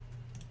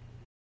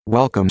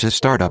Welcome to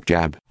Startup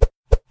Jab.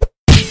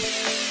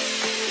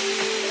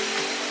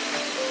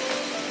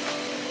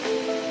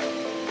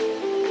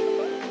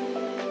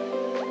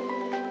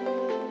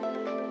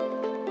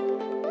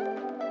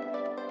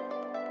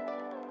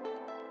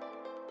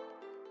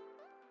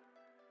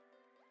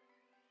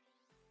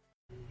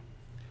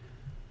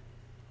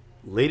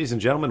 Ladies and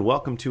gentlemen,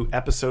 welcome to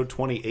episode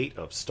 28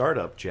 of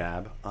Startup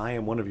Jab. I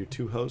am one of your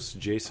two hosts,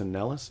 Jason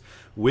Nellis.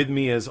 With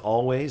me, as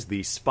always,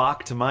 the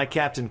Spock to my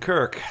Captain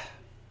Kirk,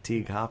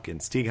 Teague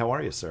Hopkins. Teague, how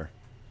are you, sir?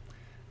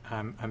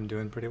 I'm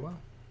doing pretty well.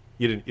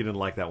 You didn't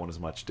like that one as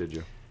much, did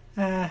you?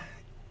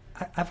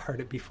 I've heard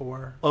it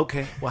before.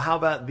 Okay. Well, how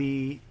about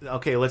the...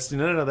 Okay, let's do...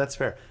 No, that's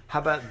fair. How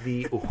about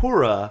the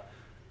Uhura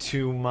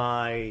to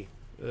my...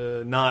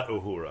 not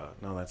Uhura.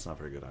 No, that's not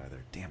very good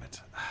either. Damn it.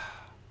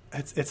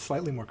 It's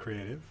slightly more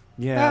creative.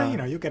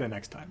 Yeah. You'll get it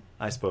next time.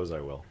 I suppose I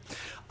will.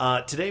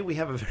 Today we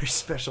have a very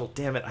special...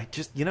 Damn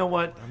it. You know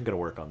what? I'm going to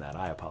work on that.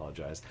 I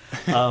apologize.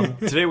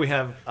 Today we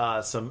have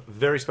some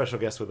very special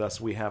guests with us.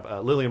 We have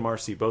Lily and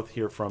Marcy, both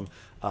here from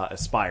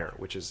Aspire,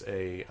 which is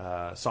a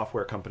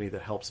software company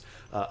that helps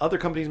other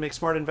companies make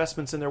smart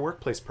investments in their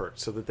workplace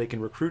perks so that they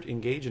can recruit,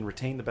 engage, and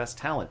retain the best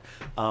talent.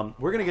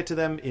 We're going to get to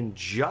them in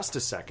just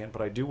a second,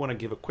 but I do want to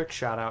give a quick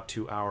shout out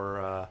to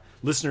our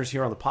listeners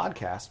here on the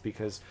podcast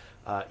because...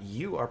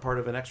 you are part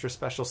of an extra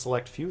special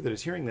select few that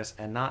is hearing this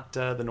and not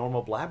the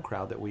normal blab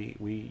crowd that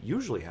we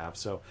usually have.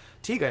 So,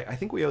 Teague, I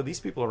think we owe these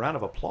people a round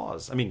of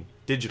applause. I mean,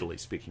 digitally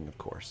speaking, of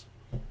course.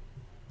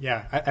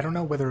 Yeah, I don't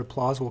know whether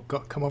applause will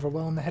come over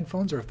well in the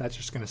headphones or if that's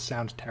just going to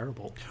sound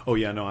terrible. Oh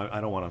yeah, no, I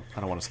don't want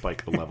to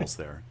spike the levels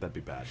there. That'd be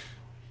bad.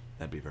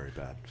 That'd be very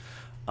bad.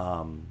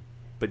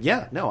 But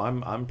yeah, no,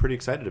 I'm pretty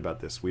excited about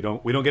this. We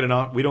don't get an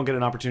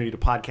opportunity to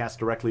podcast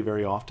directly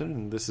very often,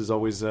 and this is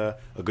always a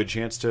good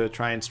chance to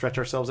try and stretch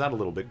ourselves out a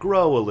little bit,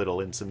 grow a little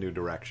in some new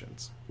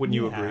directions. Wouldn't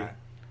you agree?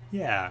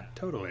 Yeah,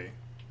 totally.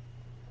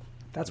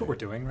 That's what we're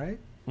doing, right?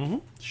 Mm-hmm.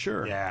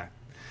 Sure. Yeah,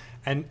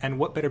 and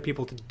what better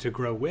people to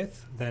grow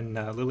with than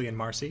Lily and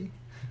Marcy?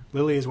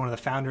 Lily is one of the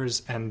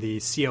founders and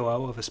the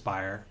COO of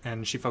Aspire,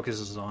 and she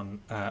focuses on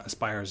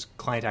Aspire's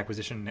client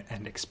acquisition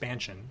and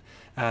expansion.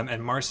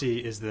 And Marcy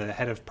is the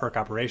head of perk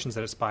operations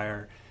at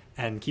Aspire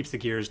and keeps the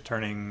gears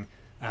turning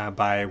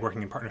by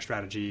working in partner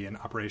strategy and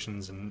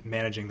operations and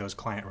managing those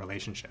client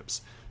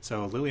relationships.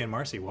 So Lily and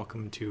Marcy,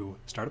 welcome to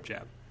Startup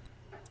Jab.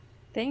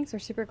 Thanks. We're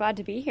super glad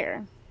to be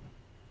here.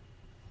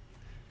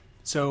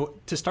 So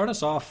to start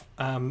us off,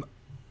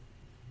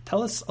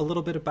 tell us a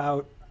little bit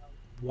about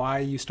why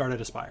you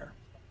started Aspire.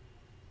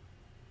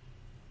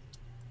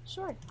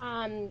 Sure.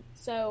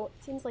 So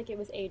it seems like it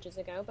was ages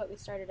ago, but we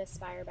started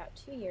Aspire about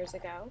 2 years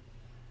ago.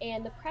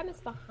 And the premise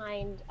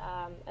behind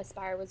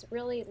Aspire was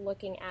really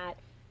looking at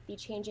the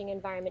changing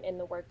environment in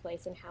the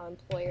workplace and how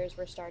employers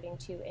were starting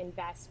to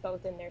invest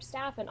both in their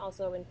staff and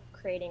also in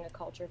creating a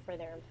culture for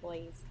their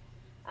employees.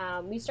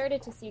 We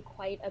started to see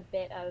quite a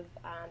bit of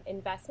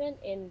investment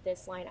in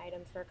this line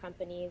item for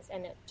companies,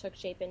 and it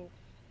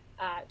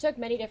took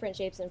many different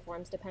shapes and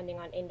forms depending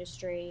on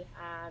industry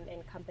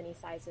and company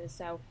sizes.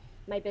 So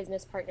my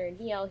business partner,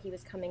 Neil, he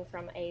was coming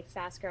from a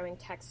fast-growing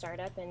tech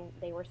startup, and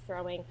they were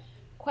throwing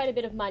quite a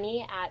bit of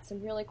money at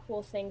some really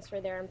cool things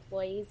for their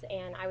employees.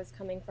 And I was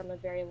coming from a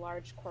very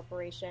large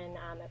corporation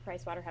at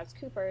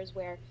PricewaterhouseCoopers,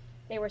 where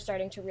they were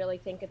starting to really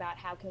think about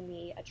how can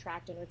we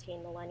attract and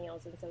retain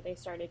millennials. And so they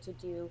started to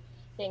do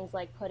things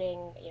like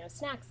putting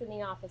snacks in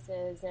the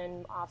offices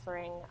and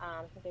offering,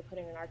 I think they put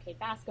in an arcade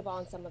basketball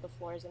on some of the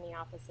floors in the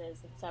offices.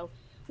 And so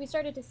we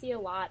started to see a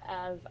lot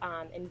of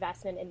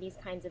investment in these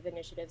kinds of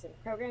initiatives and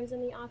programs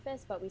in the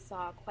office, but we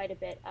saw quite a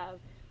bit of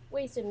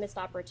wasted missed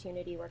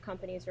opportunity where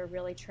companies were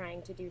really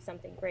trying to do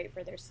something great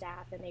for their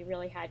staff and they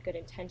really had good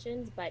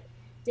intentions, but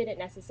didn't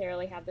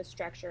necessarily have the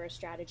structure or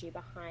strategy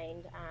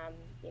behind,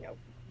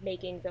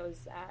 making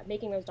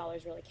those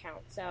dollars really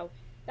count. So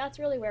that's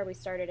really where we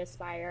started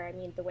Aspire. I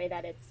mean, the way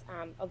that it's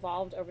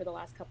evolved over the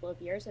last couple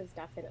of years has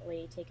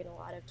definitely taken a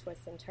lot of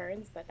twists and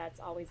turns, but that's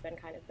always been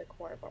kind of the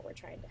core of what we're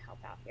trying to help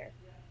out here.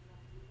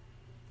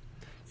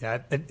 Yeah,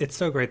 it's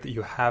so great that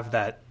you have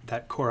that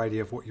core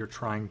idea of what you're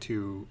trying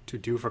to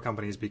do for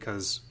companies,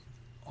 because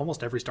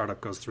almost every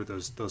startup goes through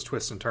those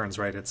twists and turns,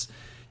 right? It's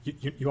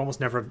you almost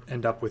never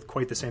end up with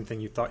quite the same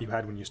thing you thought you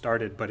had when you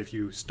started, but if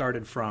you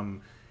started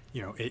from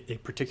a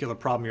particular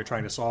problem you're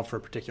trying to solve for a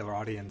particular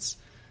audience,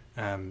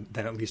 then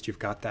at least you've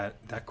got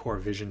that core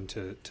vision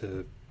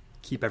to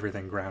keep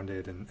everything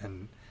grounded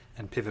and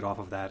pivot off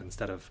of that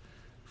instead of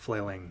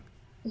flailing,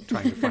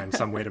 trying to find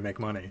some way to make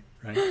money,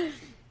 right?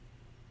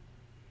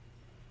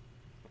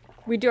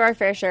 We do our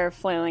fair share of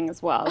flailing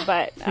as well,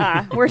 but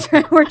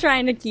we're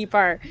trying to keep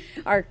our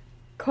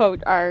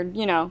coat, our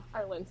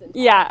limbs intact.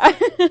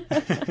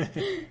 Yeah.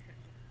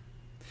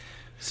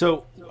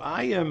 So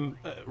I am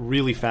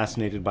really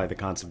fascinated by the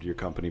concept of your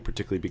company,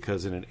 particularly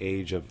because in an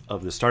age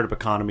of the startup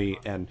economy,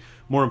 and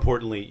more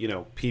importantly,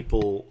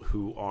 people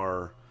who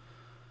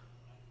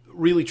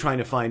really trying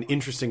to find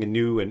interesting and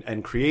new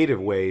and creative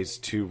ways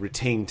to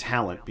retain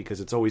talent, because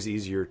it's always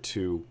easier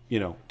to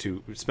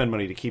spend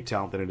money to keep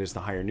talent than it is to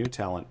hire new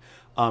talent.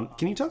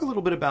 Can you talk a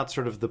little bit about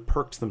sort of the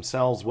perks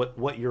themselves,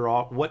 what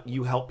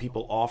you help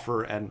people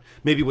offer, and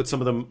maybe what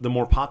some of the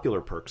more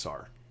popular perks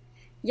are?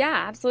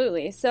 Yeah,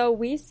 absolutely. So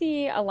we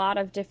see a lot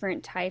of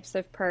different types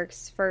of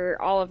perks for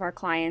all of our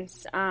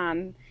clients.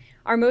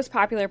 Our most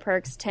popular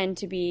perks tend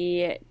to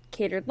be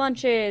catered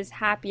lunches,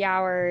 happy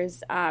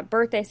hours,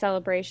 birthday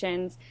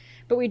celebrations,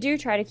 but we do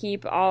try to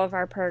keep all of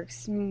our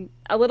perks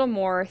a little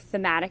more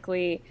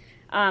thematically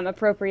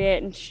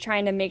appropriate, and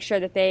trying to make sure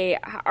that they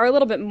are a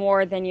little bit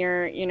more than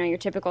your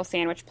typical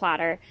sandwich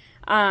platter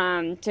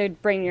to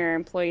bring your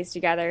employees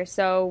together.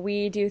 So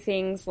we do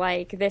things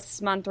like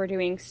this month we're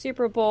doing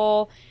Super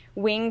Bowl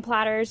wing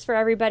platters for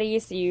everybody.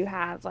 So you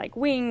have like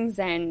wings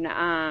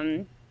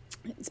and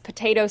it's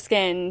potato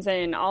skins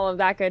and all of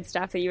that good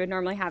stuff that you would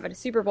normally have at a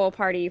Super Bowl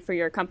party for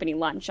your company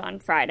lunch on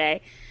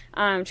Friday,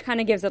 which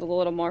kind of gives it a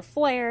little more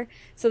flair.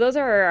 So those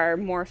are our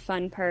more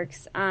fun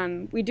perks.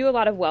 We do a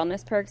lot of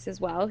wellness perks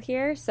as well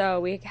here. So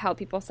we help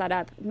people set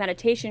up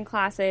meditation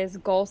classes,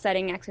 goal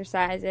setting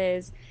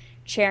exercises,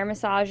 chair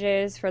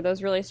massages for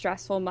those really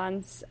stressful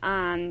months.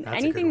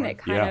 Anything that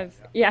kind of,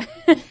 yeah.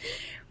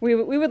 We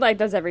would like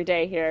those every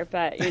day here,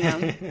 but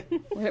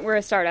we're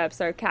a startup,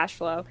 so cash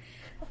flow.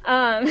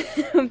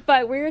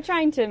 But we're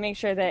trying to make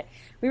sure that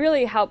we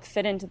really help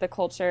fit into the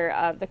culture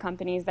of the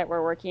companies that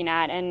we're working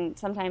at. And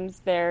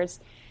sometimes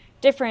there's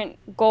different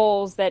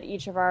goals that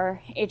each of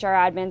our HR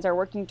admins are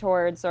working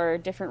towards, or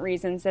different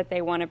reasons that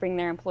they want to bring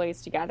their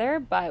employees together.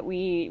 But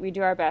we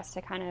do our best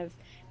to kind of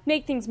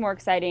make things more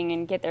exciting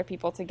and get their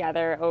people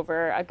together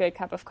over a good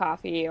cup of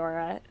coffee or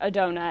a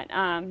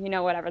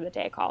donut, whatever the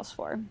day calls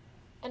for.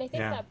 And I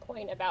think that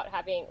point about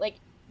having, like,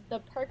 the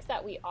perks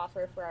that we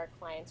offer for our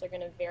clients are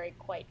going to vary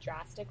quite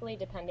drastically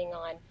depending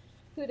on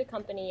who the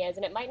company is.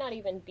 And it might not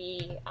even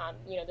be,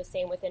 the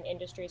same within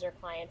industries or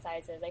client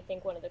sizes. I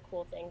think one of the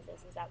cool things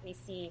is that we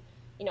see,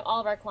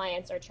 all of our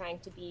clients are trying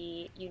to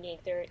be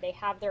unique. They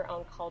have their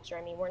own culture.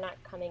 I mean, we're not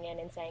coming in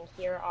and saying,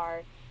 here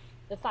are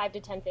the 5 to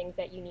 10 things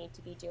that you need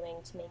to be doing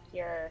to make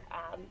your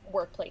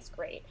workplace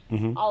great.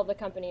 Mm-hmm. All of the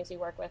companies we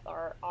work with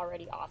are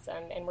already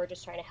awesome, and we're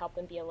just trying to help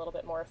them be a little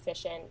bit more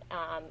efficient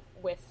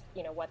with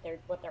what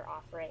they're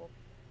offering.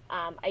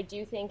 I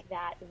do think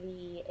that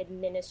the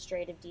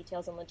administrative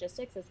details and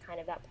logistics is kind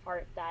of that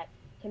part that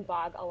can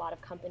bog a lot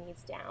of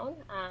companies down.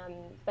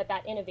 But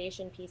that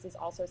innovation piece is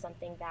also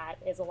something that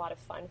is a lot of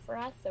fun for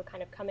us. So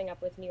kind of coming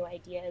up with new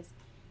ideas.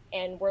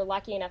 And we're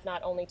lucky enough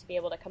not only to be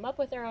able to come up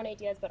with our own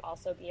ideas, but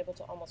also be able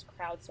to almost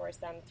crowdsource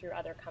them through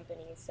other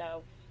companies.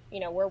 So,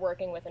 we're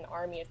working with an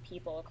army of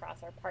people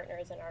across our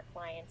partners and our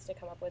clients to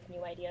come up with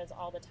new ideas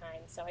all the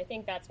time. So I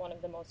think that's one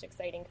of the most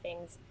exciting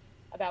things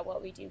about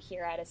what we do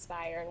here at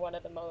Aspire, and one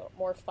of the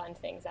more fun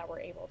things that we're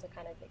able to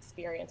kind of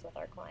experience with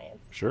our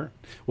clients. Sure.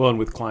 Well, and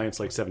with clients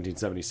like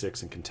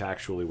 1776 and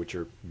Contactually, which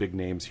are big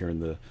names here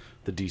in the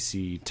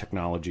DC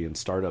technology and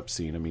startup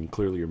scene, I mean,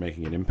 clearly you're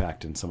making an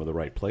impact in some of the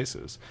right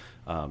places.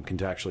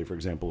 Contactually, for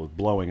example, is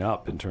blowing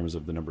up in terms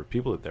of the number of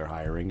people that they're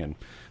hiring, and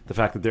the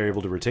fact that they're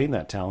able to retain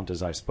that talent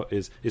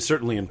is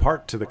certainly in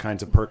part to the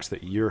kinds of perks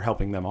that you're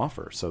helping them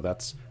offer. So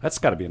that's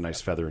got to be a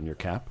nice feather in your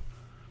cap.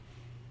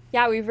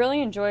 Yeah, we've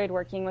really enjoyed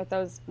working with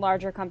those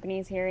larger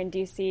companies here in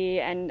DC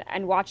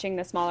and watching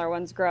the smaller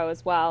ones grow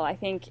as well. I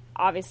think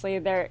obviously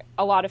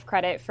a lot of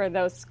credit for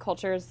those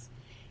cultures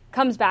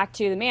comes back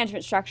to the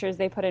management structures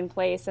they put in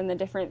place and the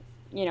different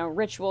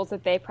rituals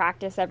that they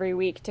practice every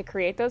week to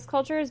create those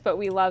cultures. But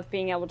we love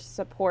being able to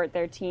support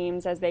their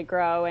teams as they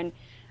grow. And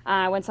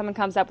when someone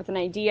comes up with an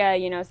idea,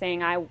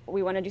 saying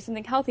we want to do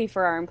something healthy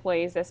for our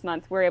employees this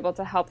month, we're able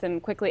to help them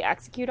quickly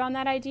execute on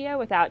that idea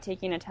without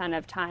taking a ton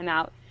of time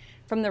out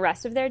from the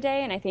rest of their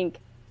day. And I think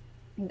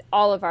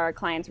all of our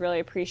clients really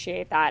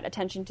appreciate that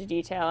attention to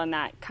detail and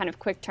that kind of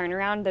quick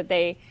turnaround that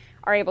they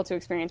are able to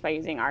experience by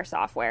using our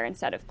software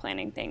instead of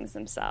planning things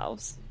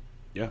themselves.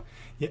 Yeah,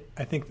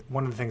 I think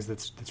one of the things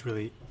that's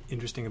really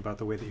interesting about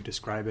the way that you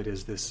describe it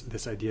is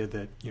this idea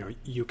that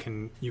you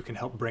can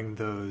help bring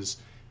those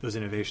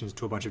innovations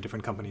to a bunch of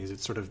different companies.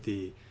 It's sort of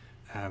the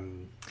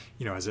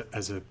as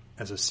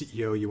a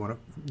CEO you want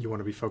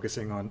to be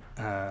focusing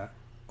on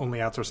only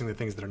outsourcing the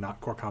things that are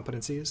not core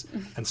competencies.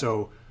 And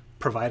so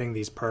providing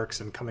these perks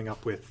and coming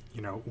up with,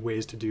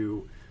 ways to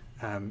do,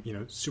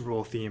 Super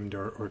Bowl themed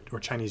or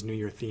Chinese New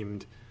Year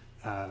themed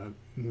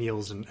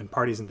meals and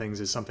parties and things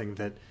is something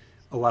that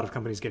a lot of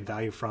companies get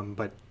value from,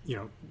 but,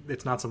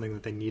 it's not something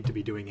that they need to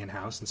be doing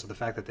in-house. And so the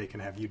fact that they can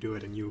have you do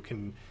it and you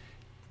can,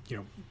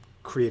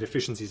 create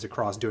efficiencies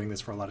across doing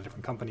this for a lot of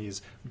different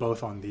companies,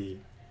 both on the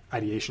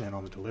ideation and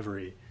on the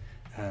delivery,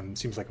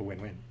 seems like a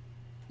win-win.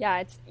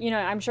 Yeah, it's,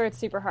 I'm sure it's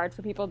super hard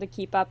for people to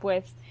keep up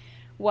with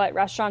what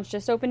restaurants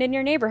just opened in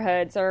your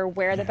neighborhoods or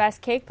where the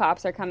best cake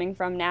pops are coming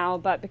from now.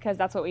 But because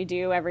that's what we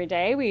do every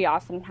day, we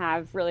often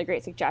have really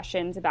great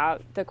suggestions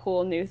about the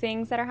cool new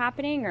things that are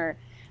happening or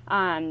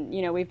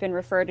We've been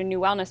referred a new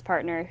wellness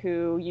partner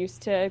who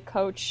used to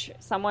coach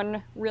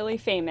someone really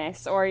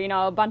famous, or,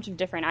 a bunch of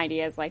different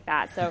ideas like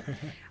that. So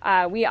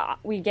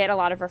we get a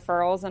lot of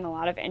referrals and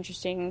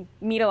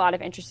meet a lot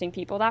of interesting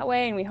people that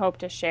way. And we hope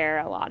to share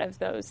a lot of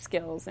those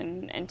skills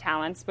and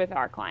talents with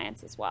our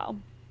clients as well.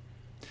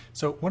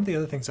 So one of the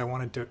other things I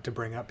wanted to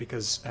bring up,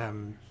 because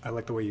I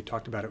like the way you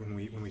talked about it when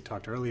we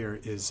talked earlier,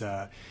 is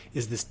the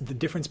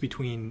difference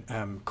between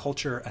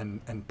culture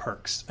and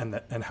perks,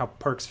 and how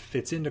perks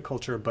fits into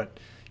culture. But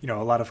a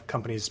lot of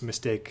companies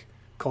mistake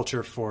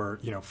culture for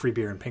free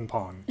beer and ping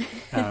pong,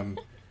 and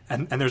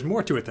there's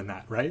more to it than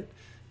that, right?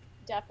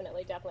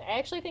 Definitely. I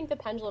actually think the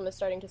pendulum is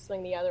starting to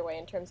swing the other way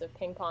in terms of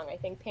ping pong. I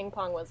think ping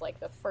pong was like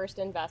the first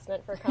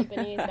investment for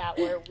companies that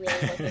were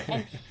really looking.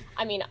 And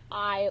I mean,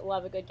 I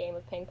love a good game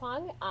of ping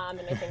pong, and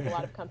I think a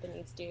lot of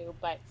companies do.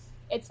 But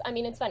it's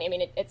funny. I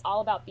mean, it's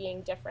all about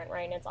being different,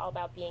 right? And it's all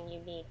about being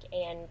unique.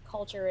 And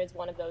culture is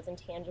one of those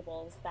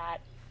intangibles that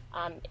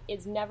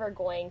is never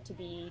going to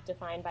be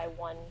defined by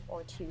one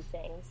or two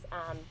things.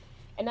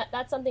 And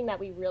that's something that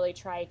we really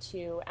try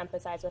to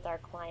emphasize with our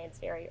clients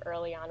very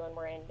early on when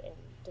we're in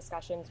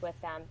discussions with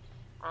them.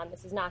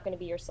 This is not going to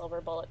be your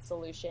silver bullet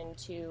solution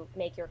to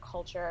make your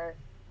culture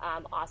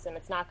awesome.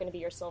 It's not going to be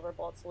your silver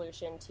bullet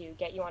solution to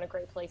get you on a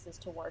great places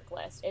to work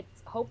list.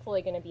 It's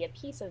hopefully going to be a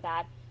piece of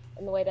that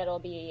in the way that it'll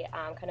be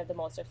kind of the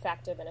most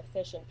effective and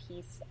efficient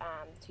piece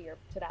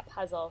to that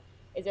puzzle,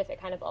 is if it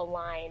kind of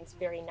aligns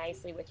very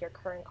nicely with your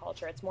current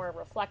culture. It's more a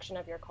reflection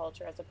of your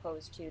culture as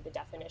opposed to the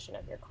definition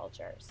of your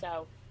culture.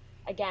 So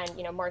again,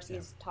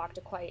 Marcy's talked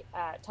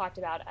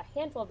about a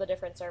handful of the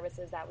different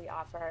services that we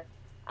offer.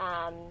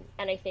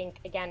 And I think,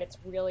 again, it's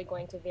really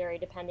going to vary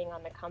depending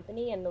on the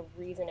company, and the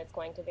reason it's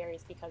going to vary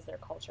is because their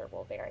culture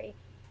will vary.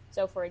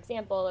 So, for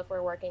example, if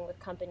we're working with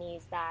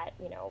companies that,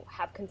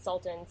 have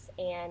consultants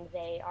and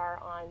they are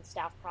on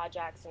staff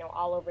projects,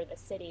 all over the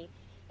city,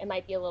 it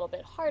might be a little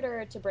bit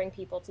harder to bring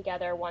people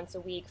together once a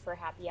week for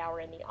happy hour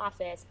in the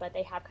office, but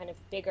they have kind of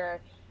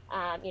bigger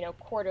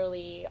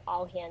quarterly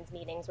all-hands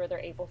meetings where they're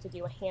able to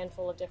do a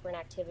handful of different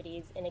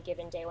activities in a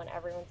given day when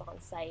everyone's on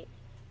site.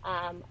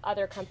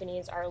 Other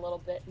companies are a little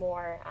bit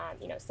more,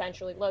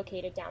 centrally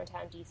located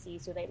downtown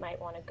DC, so they might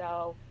want to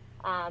go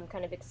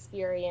kind of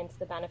experience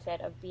the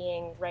benefit of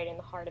being right in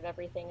the heart of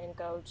everything and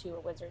go to a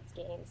Wizards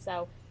game.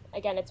 So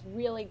again, it's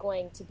really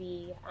going to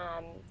be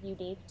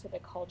unique to the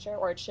culture,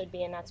 or it should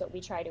be, and that's what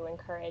we try to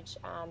encourage.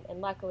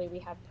 And luckily, we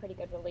have pretty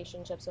good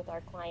relationships with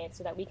our clients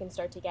so that we can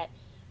start to get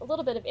a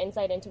little bit of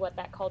insight into what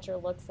that culture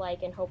looks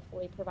like and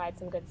hopefully provide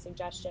some good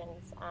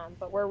suggestions.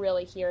 But we're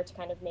really here to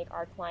kind of make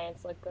our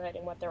clients look good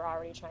in what they're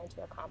already trying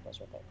to accomplish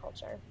with their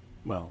culture.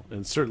 Well,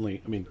 and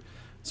certainly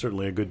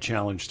a good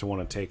challenge to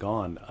want to take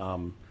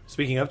on.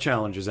 Speaking of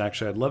challenges,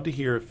 actually, I'd love to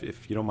hear,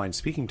 if you don't mind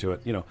speaking to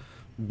it,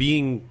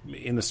 being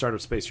in the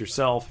startup space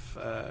yourself,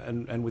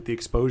 and with the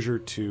exposure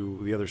to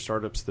the other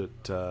startups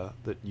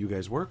that you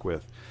guys work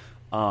with,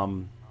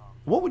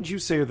 what would you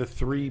say are the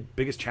three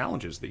biggest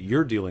challenges that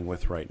you're dealing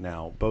with right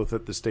now, both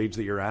at the stage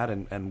that you're at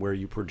and where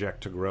you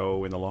project to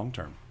grow in the long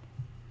term?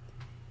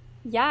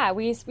 Yeah,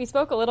 we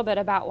spoke a little bit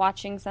about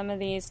watching some of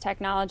these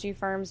technology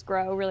firms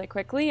grow really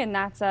quickly, and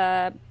that's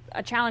a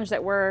challenge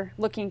that we're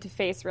looking to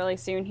face really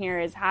soon here,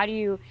 is how do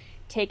you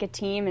take a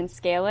team and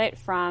scale it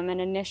from an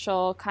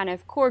initial kind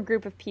of core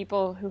group of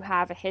people who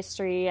have a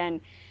history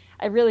and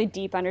a really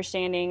deep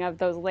understanding of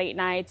those late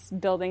nights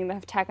building the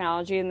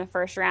technology in the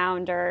first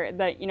round, or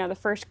the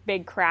first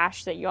big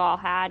crash that you all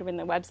had when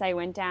the website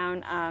went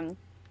down.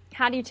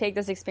 How do you take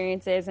those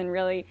experiences and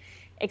really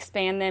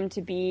expand them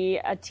to be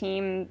a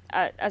team,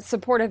 a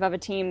supportive of a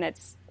team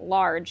that's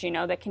large,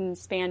 that can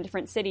span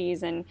different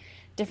cities and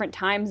different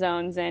time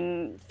zones,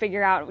 and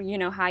figure out,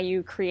 how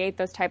you create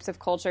those types of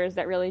cultures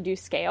that really do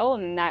scale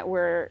and that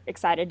we're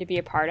excited to be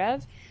a part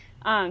of.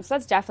 So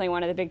that's definitely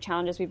one of the big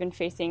challenges we've been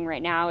facing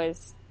right now,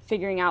 is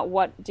figuring out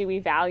what do we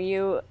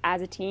value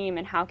as a team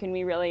and how can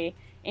we really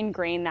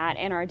ingrain that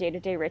in our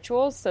day-to-day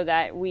rituals so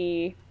that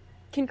we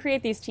can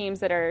create these teams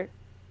that are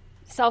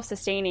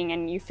self-sustaining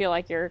and you feel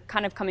like you're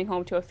kind of coming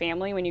home to a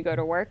family when you go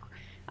to work,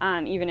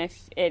 even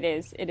if it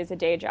is a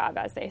day job,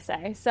 as they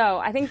say. So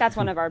I think that's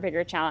one of our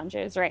bigger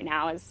challenges right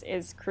now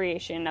is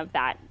creation of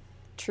that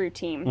true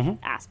team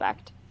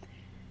aspect.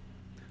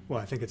 Well,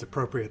 I think it's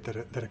appropriate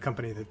that a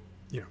company that,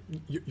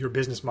 your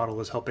business model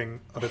is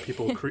helping other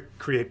people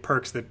create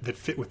perks that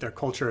fit with their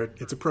culture.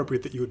 It's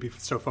appropriate that you would be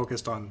so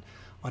focused on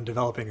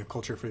developing a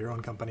culture for your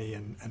own company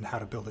and how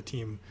to build a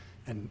team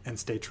and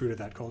stay true to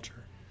that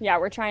culture. Yeah,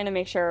 we're trying to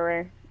make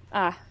sure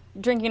we're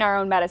drinking our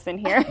own medicine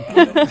here.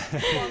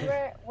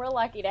 Well, we're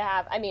lucky to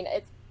have,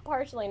 it's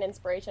partially an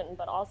inspiration,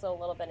 but also a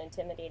little bit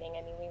intimidating.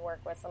 We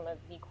work with some of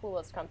the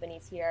coolest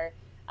companies here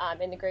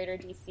in the greater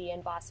DC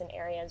and Boston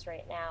areas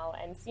right now,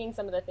 and seeing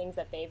some of the things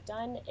that they've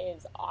done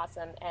is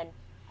awesome. And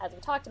as we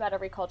talked about,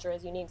 every culture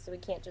is unique, so we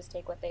can't just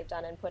take what they've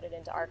done and put it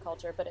into our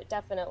culture, but it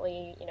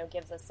definitely,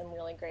 gives us some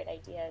really great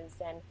ideas,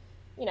 and,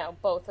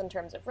 both in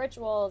terms of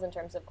rituals, in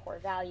terms of core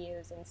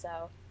values. And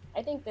so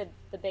I think that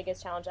the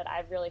biggest challenge that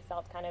I've really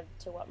felt, kind of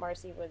to what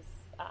Marcy was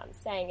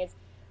saying, is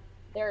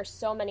there are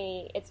so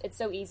many, it's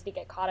so easy to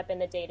get caught up in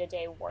the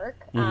day-to-day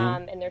work.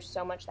 And there's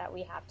so much that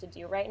we have to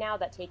do right now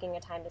that taking a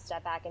time to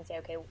step back and say,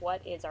 okay,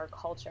 what is our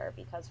culture?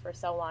 Because for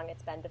so long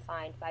it's been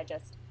defined by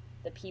just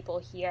the people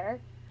here,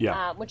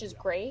 which is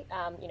great.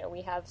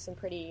 We have some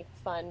pretty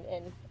fun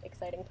and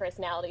exciting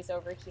personalities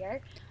over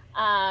here,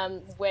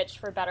 which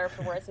for better or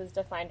for worse has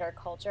defined our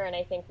culture. And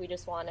I think we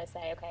just want to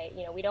say, okay,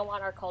 we don't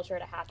want our culture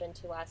to happen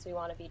to us. We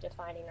want to be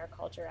defining our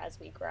culture as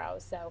we grow.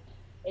 So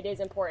it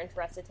is important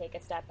for us to take a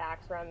step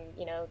back from,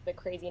 the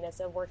craziness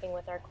of working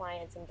with our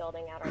clients and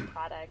building out our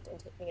product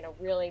and,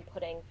 really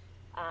putting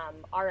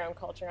our own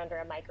culture under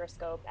a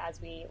microscope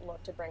as we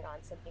look to bring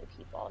on some new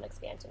people and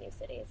expand to new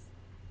cities.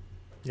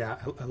 Yeah,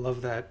 I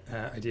love that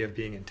idea of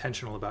being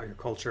intentional about your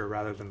culture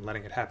rather than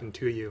letting it happen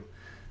to you.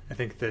 I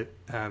think that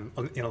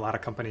in a lot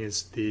of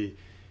companies, the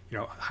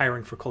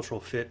hiring for cultural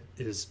fit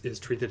is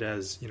treated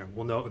as,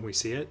 we'll know it when we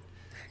see it.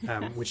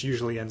 Which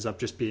usually ends up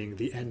just being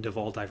the end of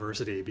all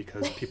diversity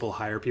because people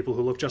hire people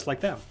who look just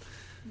like them.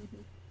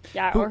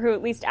 Yeah, or who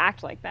at least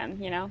act like them,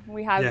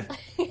 We have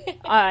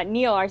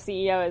Neil, our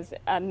CEO, is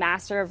a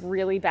master of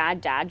really bad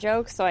dad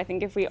jokes. So I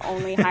think if we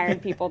only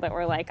hired people that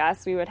were like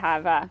us, we would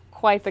have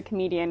quite the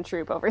comedian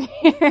troupe over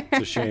here.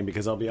 It's a shame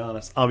because I'll be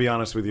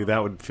honest with you,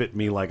 that would fit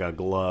me like a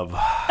glove.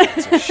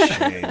 It's a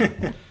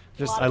shame.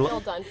 A lot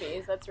of Phil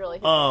Dunphys. That's really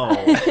good.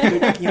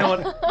 Oh, you know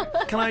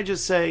what? Can I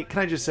just say,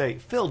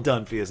 Phil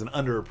Dunphy is an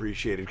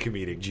underappreciated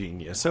comedic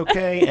genius,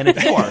 okay? And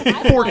if you are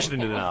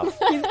fortunate enough.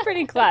 He's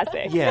pretty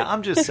classic. Yeah,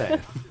 I'm just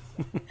saying.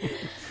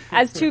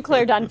 As two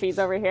Claire Dunphys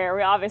over here,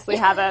 we obviously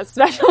have a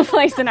special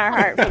place in our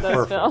heart for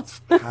those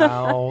Phils.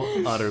 How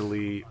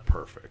utterly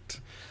perfect.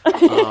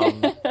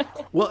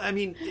 Well, I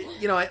mean,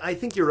 I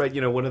think you're right.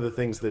 One of the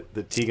things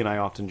that Teague and I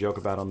often joke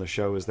about on the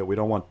show is that we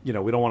don't want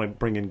to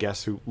bring in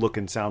guests who look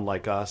and sound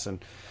like us.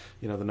 And,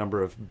 the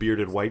number of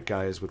bearded white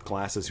guys with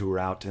glasses who are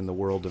out in the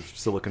world of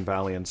Silicon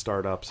Valley and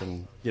startups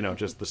and,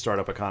 just the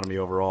startup economy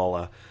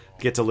overall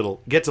gets a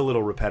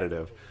little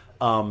repetitive.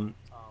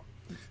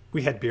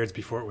 We had beards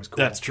before it was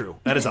cool. That's true.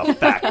 That is a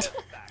fact.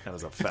 That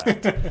is a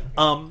fact.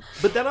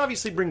 But that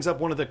obviously brings up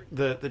one of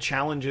the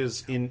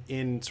challenges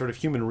in sort of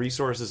human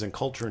resources and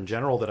culture in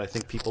general that I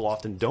think people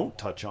often don't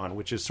touch on,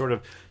 which is sort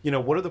of,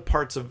 what are the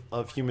parts of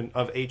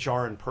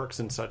HR and perks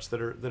and such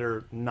that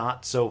are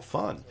not so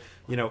fun?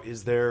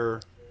 Is there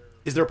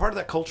a part of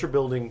that culture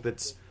building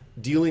that's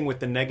dealing with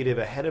the negative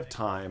ahead of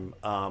time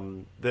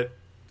that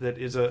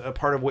is a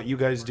part of what you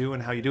guys do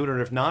and how you do it? And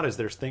if not,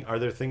 are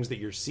there things that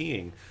you're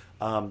seeing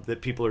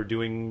that people are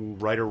doing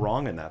right or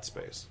wrong in that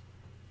space?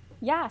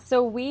 Yeah,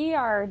 so we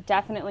are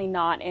definitely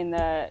not in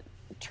the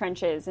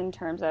trenches in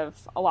terms of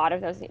a lot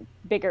of those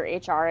bigger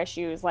HR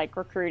issues like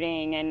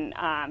recruiting and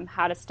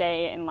how to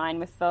stay in line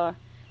with the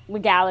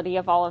legality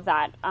of all of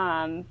that.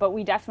 But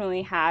we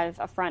definitely have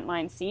a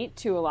frontline seat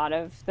to a lot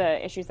of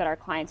the issues that our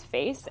clients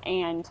face.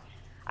 And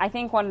I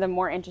think one of the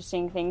more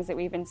interesting things that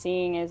we've been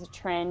seeing is a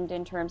trend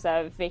in terms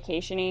of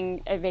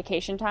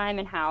vacation time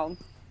and how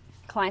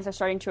clients are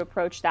starting to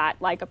approach that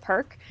like a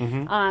perk.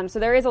 So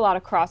there is a lot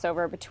of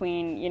crossover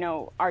between,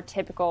 our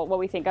typical, what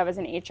we think of as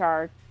an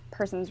HR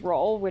person's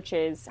role, which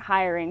is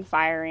hiring,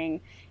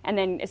 firing, and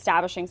then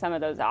establishing some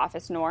of those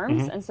office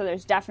norms. And so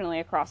there's definitely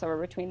a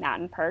crossover between that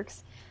and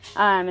perks.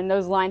 And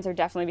those lines are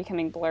definitely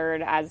becoming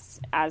blurred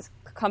as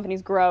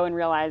companies grow and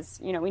realize,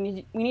 we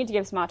need to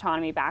give some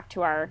autonomy back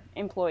to our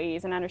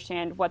employees and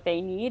understand what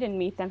they need and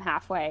meet them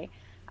halfway.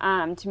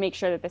 To make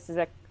sure that this is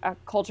a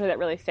culture that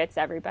really fits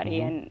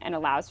everybody and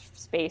allows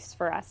space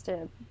for us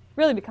to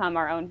really become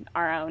our own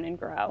and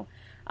grow.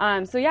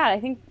 So yeah,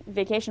 I think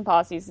vacation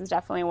policies is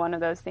definitely one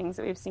of those things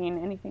that we've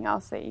seen. Anything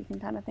else that you can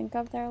kind of think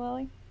of there,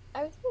 Lily?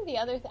 I would think the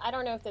other I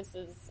don't know if this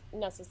is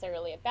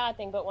necessarily a bad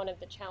thing, but one of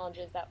the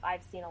challenges that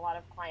I've seen a lot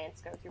of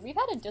clients go through, we've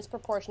had a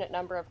disproportionate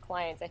number of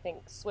clients, I think,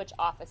 switch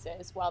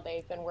offices while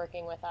they've been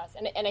working with us.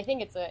 And I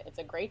think it's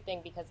a great thing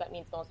because that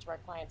means most of our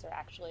clients are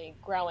actually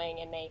growing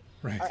and they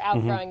are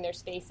outgrowing their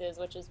spaces,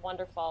 which is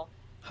wonderful.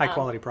 High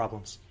quality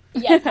problems.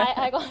 Yes,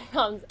 high quality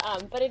problems.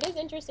 But it is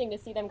interesting to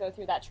see them go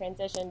through that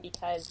transition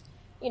because,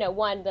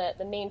 one,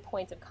 the main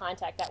points of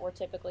contact that we're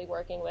typically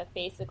working with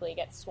basically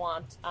get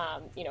swamped,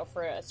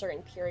 for a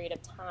certain period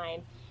of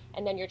time.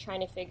 And then you're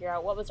trying to figure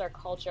out what was our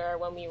culture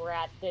when we were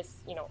at this,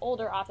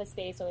 older office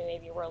space, when we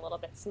maybe were a little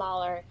bit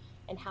smaller,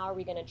 and how are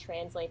we going to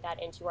translate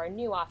that into our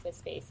new office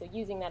space? So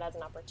using that as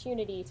an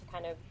opportunity to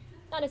kind of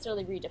not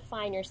necessarily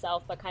redefine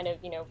yourself, but kind of,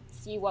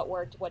 see what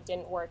worked, what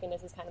didn't work, and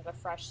this is kind of a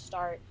fresh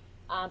start.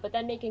 But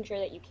then making sure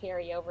that you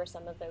carry over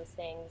some of those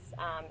things,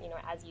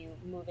 as you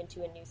move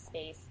into a new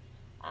space.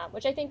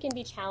 Which I think can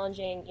be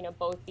challenging,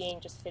 both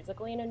being just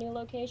physically in a new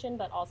location,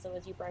 but also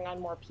as you bring on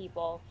more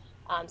people.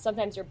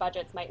 Sometimes your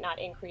budgets might not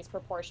increase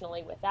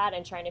proportionally with that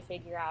and trying to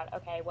figure out,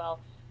 okay, well,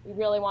 we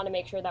really want to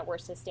make sure that we're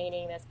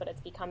sustaining this, but it's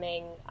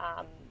becoming,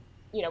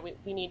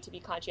 we need to be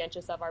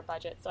conscientious of our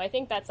budget. So I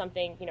think that's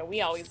something,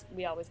 we always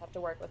have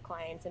to work with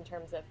clients in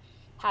terms of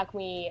how can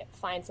we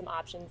find some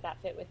options that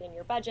fit within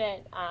your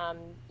budget?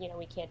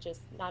 We can't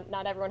just,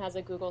 not everyone has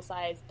a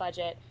Google-sized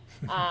budget,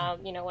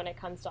 when it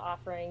comes to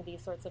offering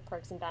these sorts of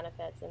perks and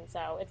benefits. And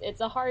so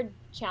it's a hard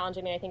challenge.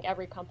 I mean, I think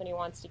every company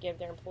wants to give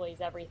their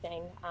employees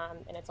everything,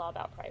 and it's all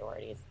about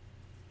priorities.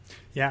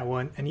 Yeah,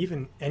 well, and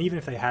even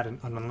if they had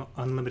an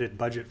unlimited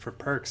budget for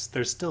perks,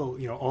 there's still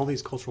all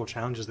these cultural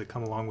challenges that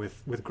come along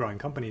with growing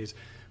companies.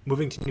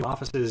 Moving to new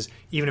offices,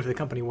 even if the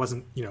company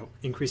wasn't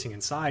increasing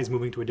in size,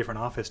 moving to a different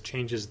office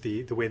changes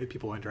the way that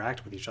people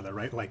interact with each other,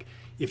 right? Like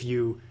if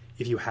you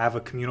have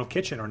a communal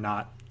kitchen or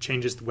not,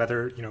 changes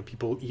whether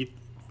people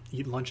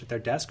eat lunch at their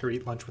desk or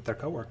eat lunch with their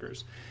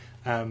coworkers.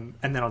 And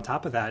then on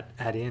top of that,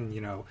 add in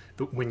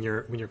when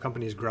your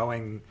company is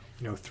growing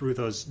through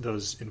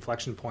those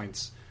inflection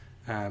points.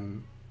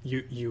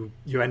 You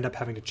end up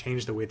having to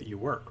change the way that you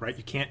work, right?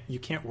 You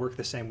can't work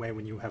the same way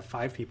when you have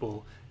 5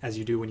 people as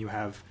you do when you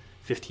have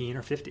 15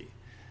 or 50.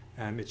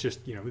 It's just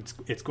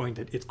it's going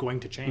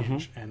to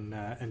change,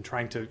 and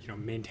trying to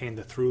maintain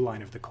the through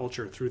line of the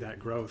culture through that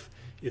growth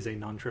is a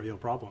non-trivial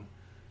problem.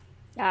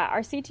 Yeah,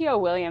 our CTO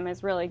William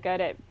is really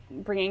good at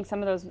bringing some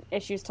of those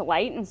issues to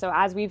light, and so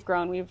as we've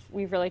grown,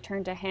 we've really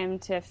turned to him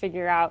to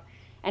figure out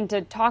and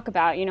to talk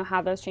about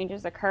how those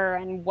changes occur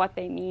and what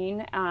they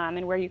mean,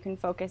 and where you can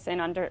focus in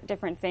on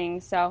different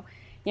things. So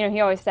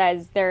he always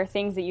says there are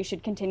things that you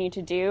should continue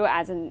to do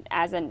as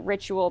a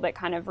ritual that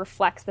kind of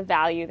reflects the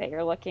value that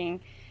you're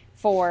looking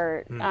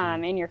for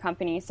in your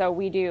company. So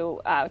we do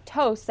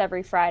toasts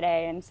every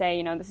Friday and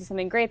say, this is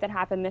something great that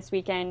happened this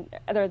weekend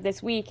or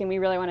this week, and we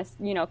really want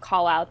to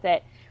call out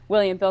that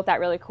William built that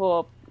really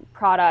cool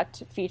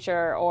product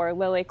feature, or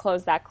Lily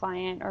closed that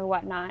client, or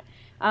whatnot.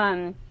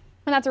 And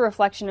that's a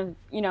reflection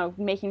of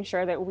making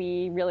sure that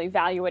we really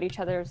value what each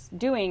other's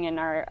doing and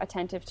are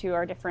attentive to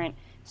our different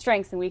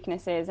strengths and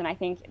weaknesses. And I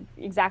think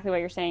exactly what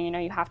you're saying,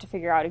 you have to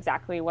figure out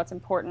exactly what's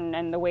important,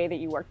 and the way that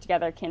you work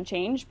together can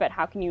change, but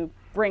how can you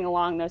bring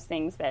along those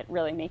things that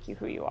really make you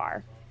who you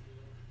are?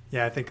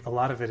 Yeah, I think a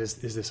lot of it is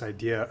this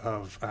idea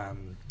of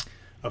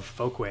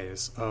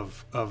folkways,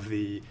 of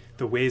the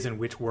ways in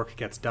which work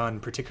gets done,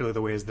 particularly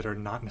the ways that are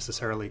not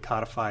necessarily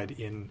codified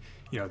in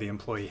the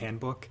employee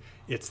handbook.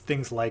 It's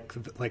things like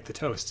the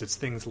toast. It's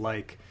things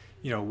like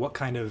what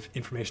kind of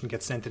information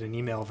gets sent in an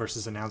email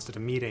versus announced at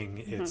a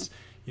meeting. It's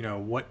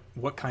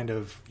what kind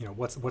of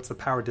what's the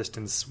power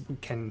distance?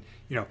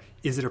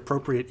 Is it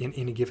appropriate in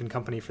any given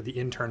company for the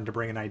intern to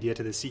bring an idea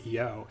to the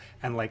CEO?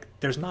 And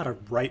there's not a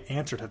right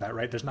answer to that,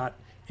 right? There's not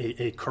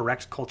a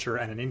correct culture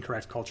and an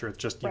incorrect culture. It's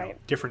just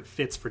different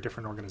fits for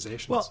different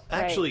organizations. Well,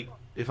 actually,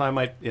 if I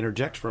might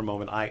interject for a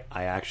moment, I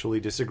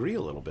actually disagree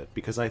a little bit,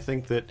 because I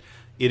think that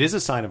it is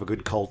a sign of a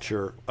good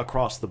culture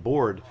across the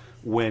board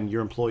when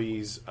your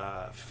employees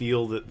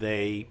feel that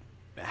they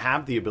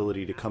have the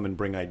ability to come and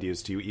bring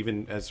ideas to you,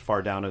 even as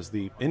far down as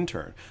the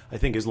intern. I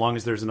think as long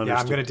as there's an understood...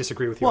 Yeah, I'm going to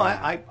disagree with you.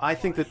 Well, I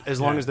think that as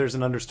long as there's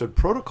an understood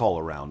protocol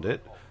around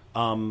it,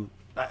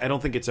 I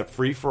don't think it's a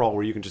free-for-all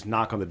where you can just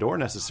knock on the door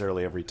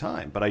necessarily every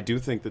time. But I do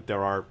think that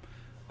there are...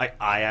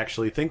 I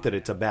actually think that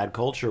it's a bad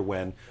culture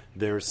when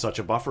there's such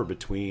a buffer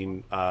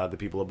between the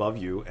people above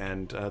you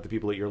and the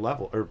people at your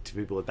level, or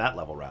people at that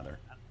level, rather.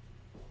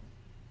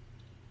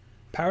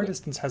 Power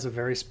distance has a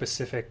very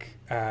specific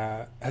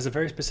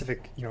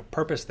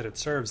purpose that it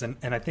serves, and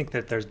I think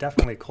that there's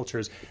definitely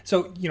cultures.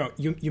 So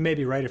you may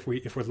be right if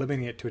we're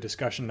limiting it to a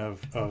discussion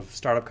of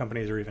startup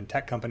companies or even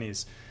tech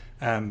companies,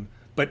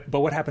 but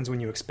what happens when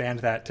you expand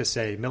that to,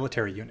 say,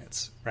 military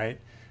units, right?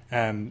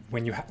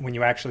 When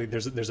you actually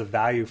there's a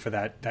value for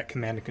that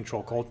command and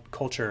control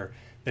culture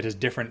that is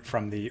different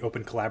from the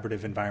open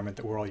collaborative environment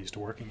that we're all used to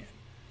working in.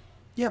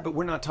 Yeah, but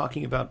we're not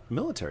talking about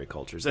military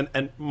cultures.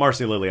 And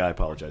Marcy and Lily, I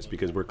apologize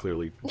because we're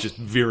clearly just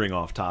veering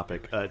off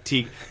topic.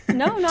 Teague,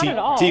 no, not at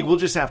all. Teague, we'll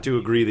just have to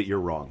agree that you're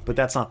wrong, but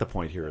that's not the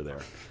point here or there.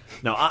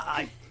 No,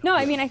 I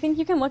mean, I think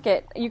you can look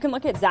at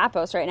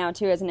Zappos right now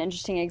too as an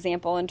interesting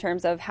example in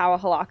terms of how a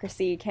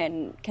holacracy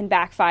can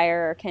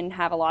backfire, or can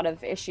have a lot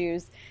of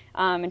issues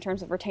in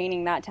terms of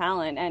retaining that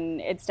talent.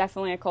 And it's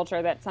definitely a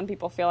culture that some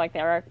people feel like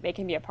they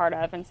can be a part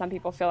of, and some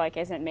people feel like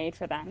isn't made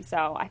for them.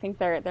 So I think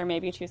there may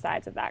be two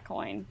sides of that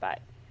coin, but.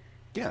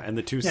 Yeah, and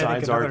the two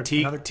sides are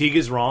Teague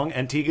is wrong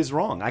and Teague is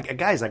wrong.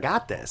 Guys, I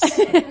got this.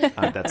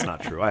 That's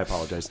not true. I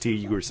apologize. Teague,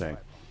 you were saying.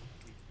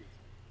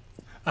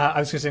 I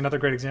was going to say another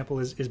great example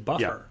is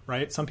Buffer,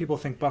 right? Some people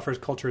think Buffer's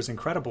culture is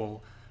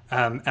incredible,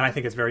 and I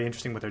think it's very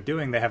interesting what they're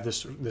doing. They have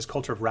this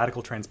culture of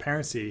radical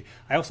transparency.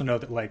 I also know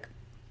that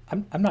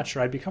I'm not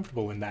sure I'd be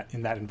comfortable in that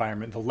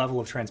environment. The level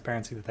of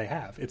transparency that they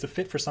have, it's a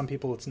fit for some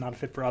people. It's not a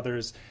fit for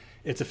others.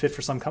 It's a fit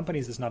for some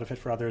companies. It's not a fit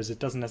for others. It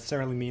doesn't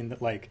necessarily mean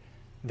that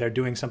they're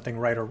doing something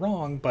right or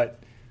wrong, but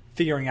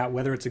figuring out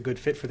whether it's a good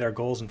fit for their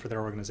goals and for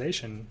their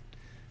organization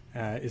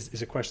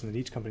is a question that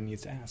each company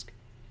needs to ask.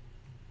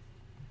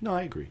 No,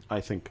 I agree.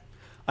 I think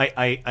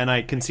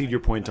I concede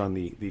your point on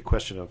the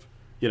question of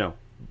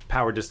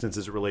power distance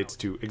as it relates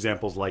to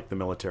examples like the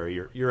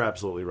military. You're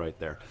absolutely right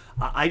there.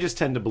 I just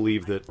tend to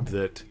believe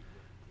that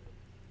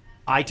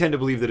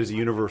as a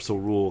universal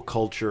rule,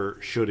 culture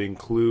should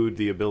include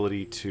the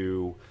ability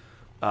to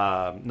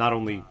not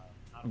only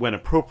when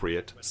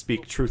appropriate,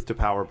 speak truth to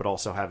power, but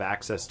also have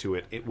access to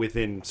it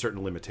within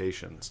certain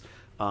limitations.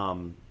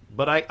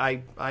 But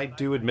I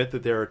do admit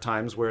that there are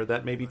times where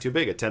that may be too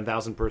big. A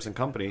 10,000 person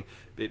company,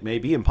 it may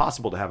be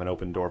impossible to have an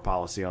open door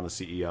policy on the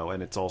CEO,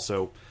 and it's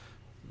also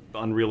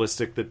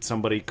unrealistic that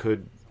somebody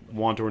could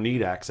want or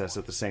need access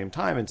at the same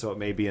time, and so it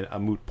may be a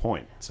moot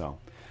point. So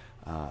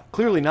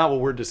clearly not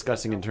what we're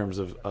discussing in terms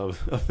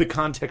of the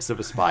context of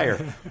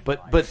Aspire,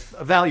 but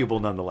valuable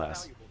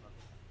nonetheless.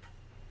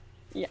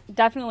 Yeah,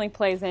 definitely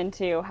plays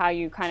into how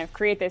you kind of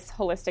create this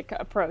holistic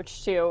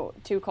approach to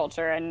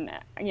culture. And,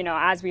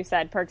 as we've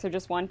said, perks are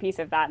just one piece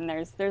of that. And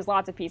there's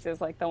lots of pieces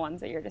like the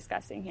ones that you're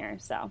discussing here.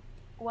 So,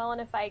 well, and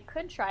if I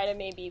could try to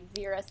maybe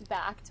veer us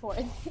back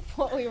towards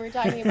what we were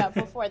talking about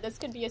before, this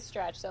could be a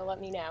stretch, so let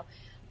me know.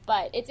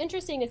 But it's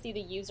interesting to see the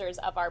users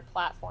of our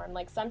platform.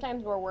 Like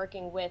sometimes we're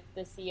working with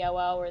the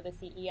COO or the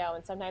CEO,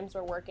 and sometimes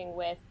we're working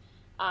with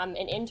an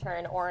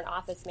intern or an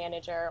office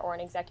manager or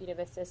an executive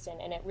assistant,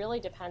 and it really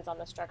depends on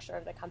the structure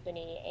of the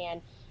company. And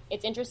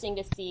it's interesting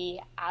to see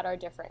at our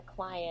different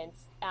clients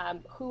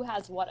who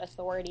has what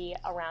authority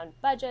around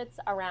budgets,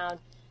 around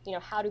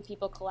how do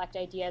people collect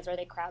ideas? Are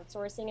they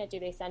crowdsourcing it? Do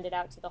they send it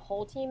out to the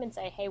whole team and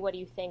say, hey, what do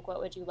you think? What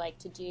would you like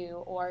to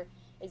do? Or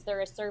is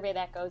there a survey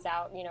that goes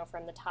out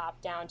from the top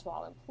down to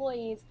all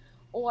employees?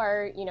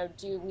 Or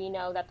do we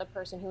know that the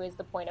person who is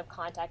the point of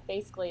contact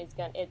basically is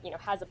going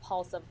has a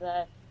pulse of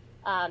the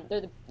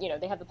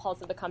they have the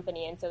pulse of the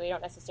company, and so they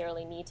don't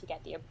necessarily need to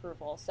get the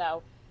approval.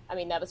 So, I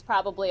mean, that was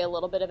probably a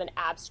little bit of an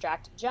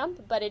abstract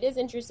jump, but it is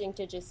interesting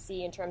to just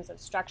see in terms of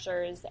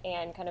structures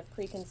and kind of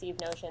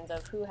preconceived notions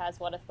of who has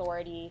what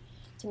authority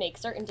to make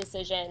certain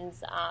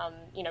decisions,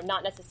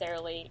 not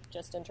necessarily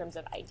just in terms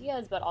of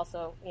ideas, but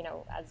also,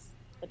 as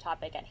the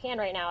topic at hand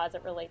right now as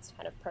it relates to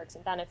kind of perks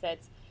and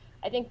benefits.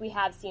 I think we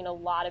have seen a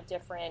lot of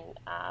different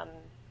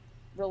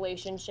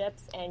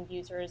relationships and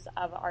users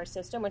of our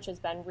system, which has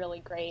been really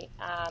great,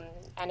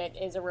 and it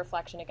is a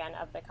reflection again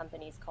of the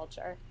company's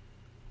culture.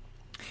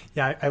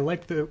 Yeah, I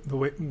liked the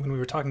way when we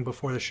were talking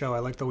before the show. I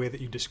liked the way that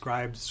you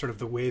described sort of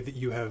the way that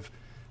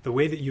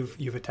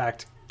you've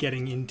attacked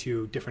getting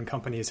into different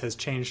companies has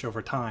changed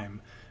over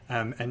time,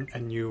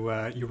 and you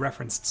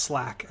referenced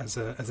Slack as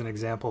an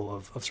example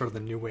of sort of the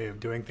new way of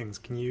doing things.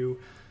 Can you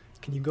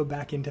go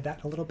back into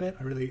that a little bit?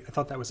 I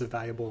thought that was a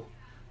valuable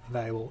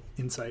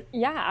insight.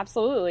 Yeah,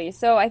 absolutely.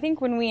 So I think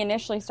when we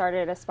initially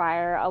started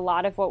Aspire, a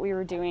lot of what we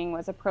were doing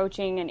was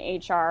approaching an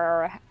HR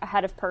or a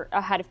head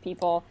of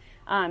people,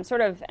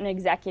 sort of an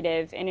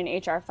executive in an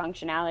HR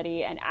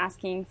functionality, and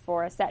asking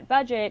for a set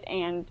budget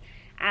and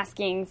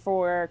asking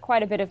for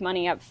quite a bit of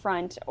money up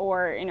front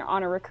or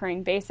on a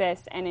recurring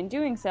basis. And in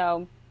doing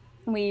so,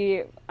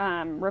 we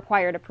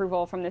required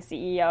approval from the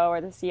CEO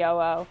or the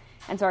COO.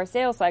 And so our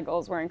sales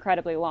cycles were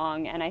incredibly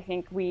long. And I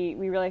think we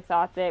really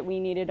thought that we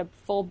needed a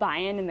full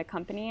buy-in in the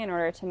company in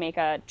order to make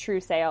a true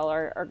sale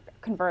or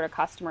convert a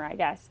customer, I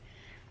guess.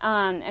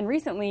 And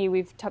recently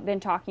we've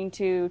been talking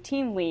to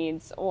team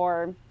leads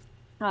or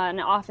an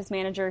office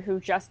manager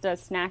who just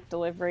does snack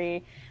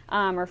delivery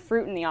or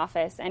fruit in the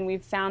office. And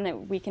we've found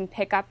that we can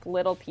pick up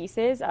little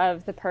pieces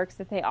of the perks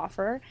that they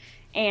offer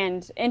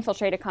and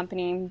infiltrate a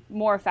company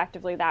more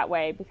effectively that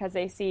way, because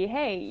they see,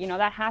 hey,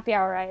 that happy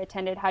hour I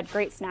attended had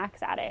great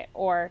snacks at it.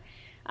 Or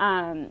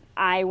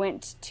I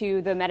went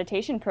to the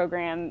meditation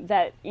program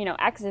that,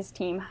 X's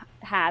team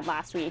had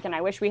last week, and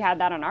I wish we had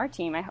that on our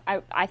team.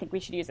 I think we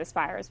should use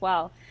Aspire as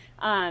well.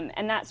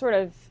 And that sort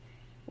of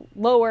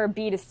lower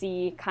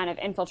B2C kind of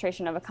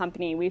infiltration of a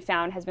company we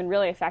found has been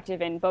really effective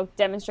in both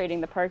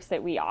demonstrating the perks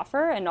that we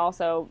offer and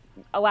also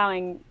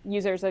allowing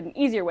users an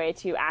easier way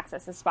to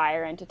access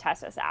Aspire and to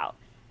test us out.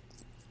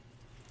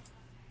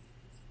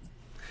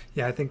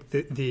 Yeah, I think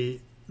the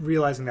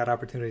realizing that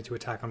opportunity to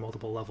attack on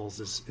multiple levels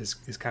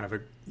is kind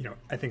of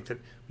I think that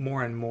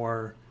more and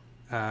more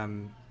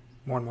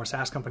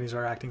SaaS companies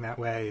are acting that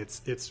way.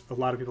 It's a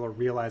lot of people are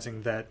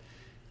realizing that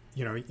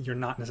you're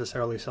not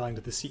necessarily selling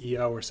to the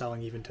CEO or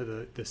selling even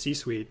to the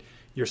C-suite.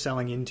 You're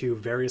selling into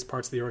various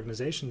parts of the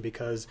organization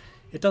because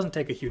it doesn't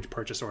take a huge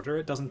purchase order.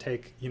 It doesn't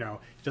take,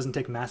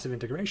 massive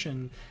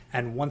integration.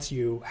 And once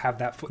you have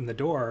that foot in the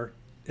door,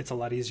 it's a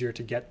lot easier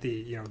to get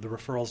the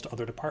referrals to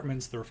other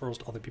departments, the referrals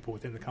to other people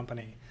within the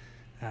company.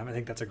 I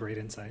think that's a great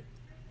insight.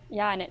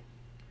 Yeah, and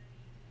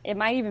it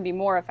might even be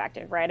more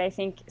effective, right? I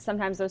think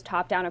sometimes those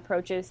top-down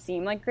approaches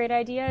seem like great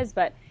ideas,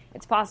 but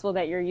it's possible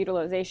that your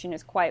utilization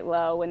is quite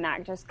low when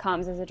that just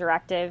comes as a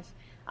directive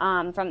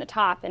from the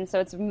top. And so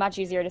it's much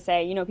easier to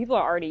say, people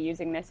are already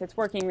using this. It's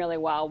working really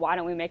well. Why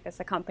don't we make this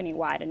a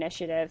company-wide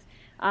initiative?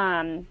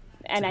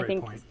 And I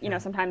think,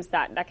 sometimes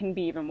that can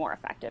be even more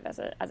effective as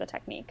a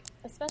technique.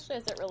 Especially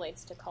as it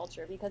relates to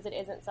culture, because it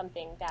isn't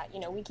something that,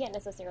 we can't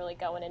necessarily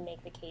go in and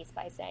make the case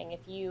by saying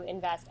if you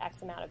invest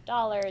X amount of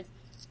dollars,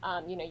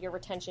 your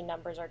retention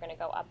numbers are going to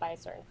go up by a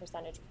certain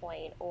percentage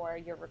point, or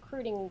your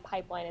recruiting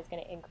pipeline is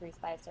going to increase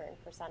by a certain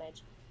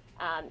percentage.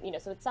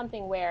 So it's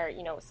something where,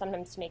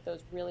 sometimes to make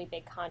those really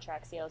big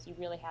contract sales, you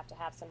really have to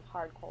have some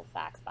hard, cold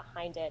facts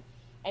behind it.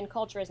 And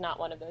culture is not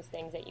one of those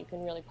things that you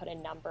can really put a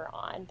number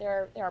on.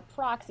 There are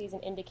proxies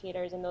and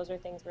indicators, and those are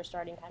things we're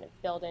starting to kind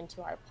of build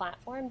into our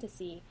platform to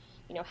see,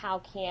 how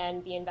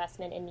can the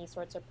investment in these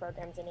sorts of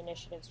programs and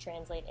initiatives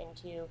translate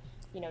into,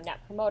 net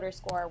promoter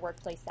score,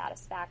 workplace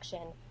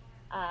satisfaction.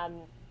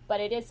 But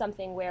it is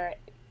something where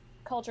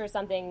culture is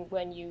something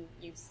when you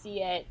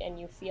see it and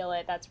you feel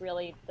it, that's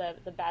really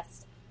the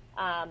best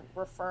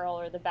referral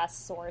or the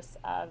best source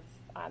of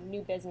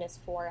new business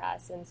for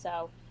us. And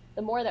so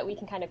the more that we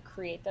can kind of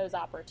create those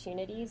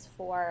opportunities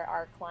for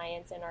our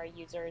clients and our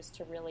users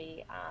to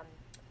really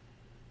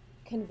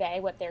convey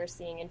what they're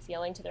seeing and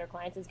feeling to their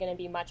clients is going to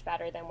be much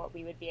better than what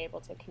we would be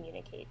able to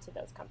communicate to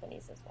those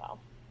companies as well.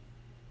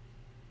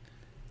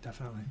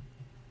 Definitely.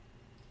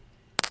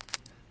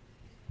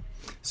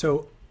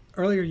 So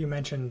earlier you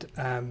mentioned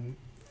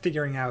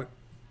figuring out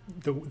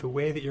the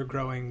way that you're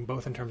growing,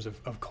 both in terms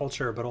of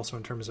culture, but also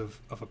in terms of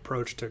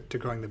approach to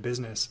growing the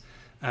business.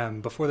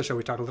 Before the show,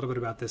 we talked a little bit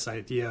about this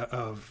idea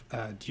of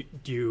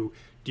do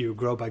you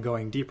grow by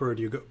going deeper, or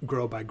do you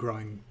grow by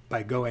going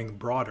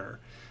broader?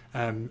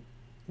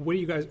 What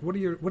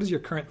is your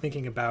current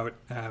thinking about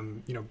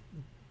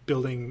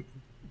building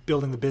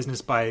the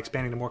business by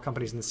expanding to more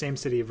companies in the same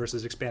city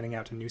versus expanding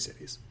out to new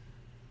cities?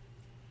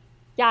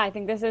 Yeah, I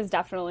think this is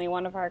definitely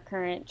one of our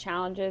current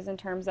challenges in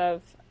terms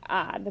of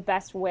the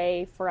best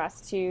way for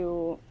us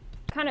to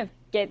kind of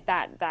get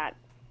that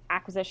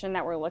acquisition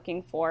that we're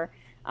looking for.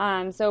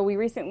 So we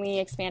recently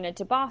expanded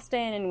to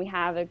Boston, and we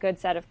have a good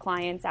set of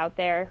clients out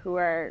there who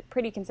are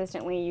pretty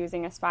consistently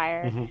using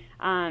Aspire.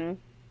 Mm-hmm.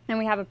 And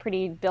we have a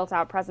pretty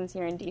built-out presence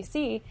here in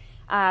DC.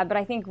 But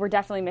I think we're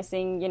definitely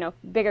missing,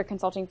 bigger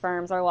consulting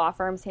firms or law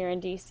firms here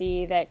in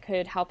DC that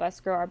could help us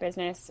grow our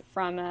business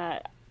from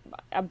a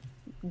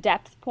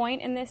depth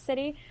point in this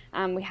city.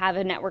 We have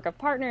a network of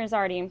partners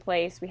already in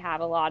place. We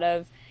have a lot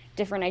of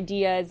different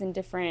ideas and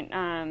different,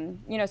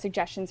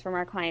 suggestions from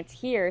our clients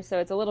here. So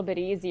it's a little bit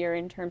easier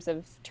in terms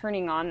of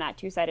turning on that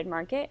two-sided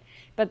market.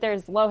 But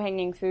there's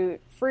low-hanging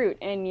fruit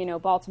in,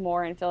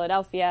 Baltimore and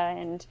Philadelphia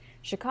and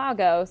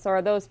Chicago. So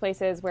are those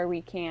places where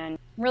we can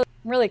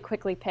really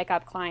quickly pick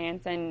up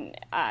clients and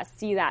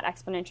see that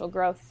exponential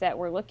growth that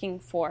we're looking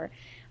for.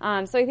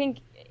 So I think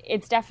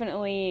it's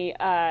definitely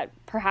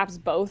perhaps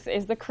both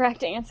is the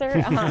correct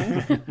answer,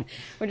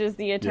 which is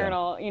the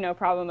eternal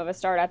problem of a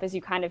startup, is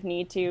you kind of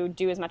need to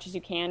do as much as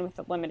you can with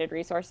the limited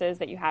resources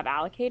that you have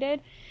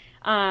allocated.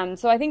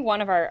 So I think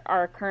one of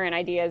our current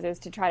ideas is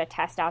to try to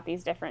test out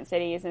these different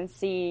cities and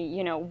see,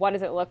 what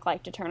does it look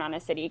like to turn on a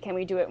city? Can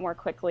we do it more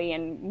quickly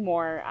and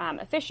more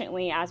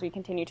efficiently as we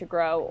continue to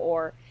grow,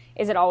 or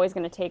is it always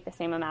going to take the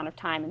same amount of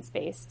time and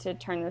space to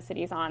turn those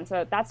cities on?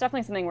 So that's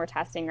definitely something we're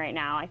testing right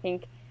now. I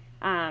think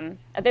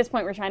at this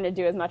point we're trying to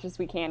do as much as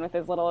we can with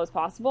as little as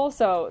possible.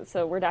 So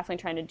we're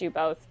definitely trying to do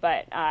both,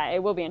 but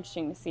it will be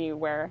interesting to see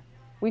where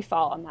we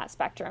fall on that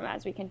spectrum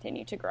as we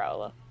continue to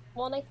grow.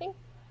 Well, and I think,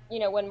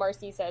 when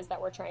Marcy says that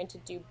we're trying to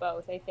do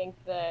both, I think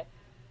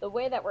the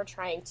way that we're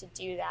trying to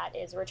do that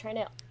is we're trying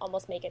to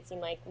almost make it seem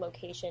like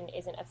location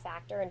isn't a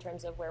factor in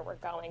terms of where we're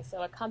going.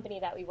 So a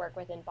company that we work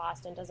with in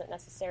Boston doesn't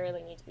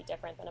necessarily need to be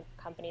different than a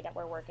company that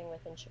we're working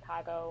with in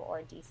Chicago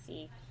or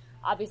DC.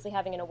 Obviously,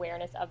 having an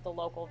awareness of the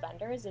local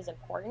vendors is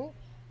important,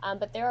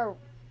 but there are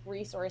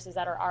resources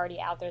that are already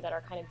out there that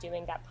are kind of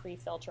doing that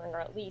pre-filtering, or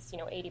at least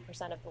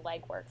 80% of the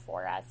legwork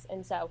for us.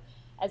 And so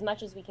as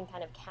much as we can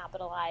kind of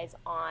capitalize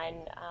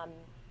on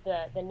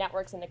the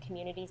networks and the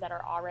communities that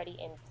are already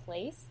in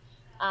place,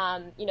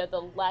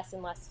 the less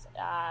and less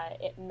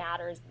it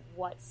matters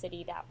what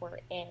city that we're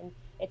in.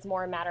 It's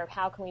more a matter of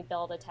how can we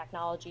build a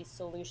technology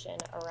solution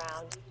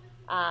around,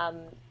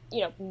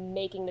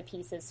 making the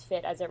pieces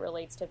fit as it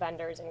relates to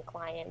vendors and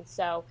clients.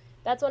 So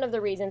that's one of the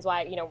reasons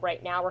why,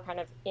 right now we're kind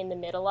of in the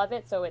middle of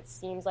it. So it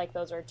seems like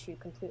those are two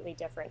completely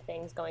different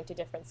things, going to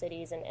different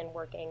cities and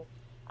working,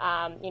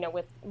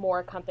 with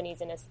more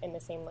companies in the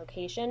same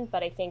location.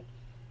 But I think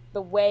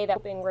the way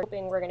that we're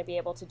going to be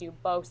able to do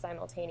both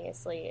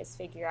simultaneously is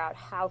figure out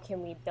how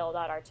can we build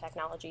out our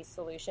technology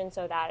solution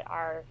so that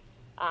our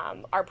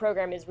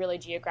program is really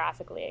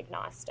geographically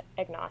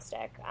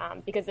agnostic,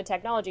 because the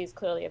technology is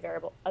clearly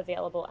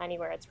available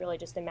anywhere. It's really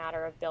just a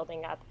matter of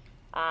building up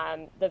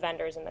the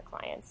vendors and the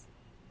clients.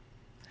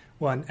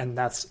 Well, and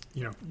that's,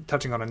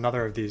 touching on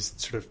another of these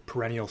sort of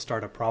perennial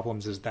startup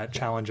problems is that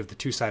challenge of the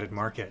two-sided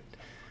market.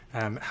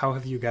 How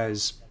have you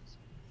guys?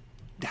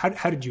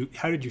 How did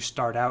you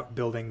start out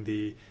building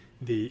the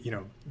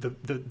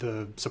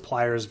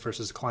suppliers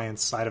versus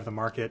clients side of the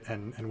market,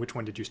 and which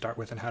one did you start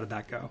with, and how did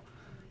that go?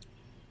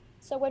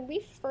 So when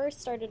we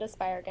first started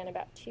Aspire, again,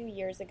 about 2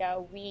 years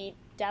ago, we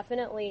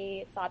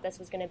definitely thought this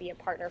was going to be a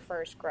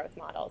partner-first growth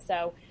model.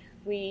 So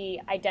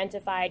we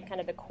identified kind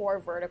of the core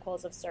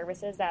verticals of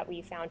services that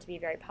we found to be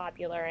very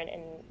popular and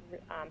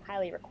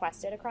highly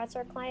requested across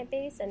our client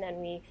base, and then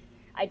we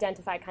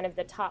identified kind of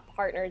the top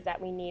partners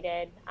that we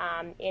needed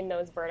in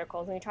those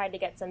verticals. And we tried to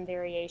get some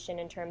variation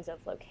in terms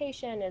of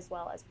location as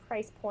well as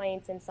price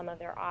points and some of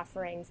their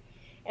offerings.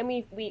 And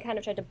we kind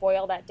of tried to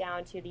boil that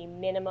down to the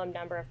minimum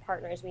number of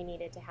partners we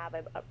needed to have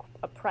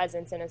a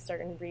presence in a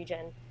certain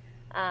region.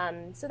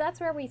 So that's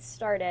where we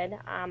started.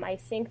 I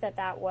think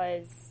that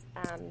was,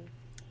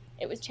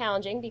 it was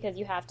challenging because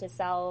you have to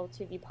sell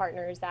to the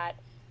partners that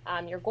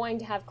you're going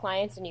to have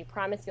clients, and you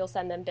promise you'll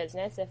send them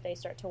business if they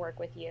start to work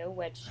with you,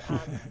 which,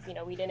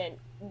 we didn't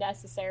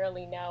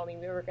necessarily know. I mean,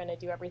 we were going to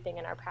do everything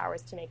in our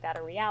powers to make that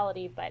a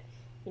reality, but,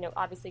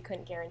 obviously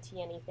couldn't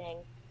guarantee anything.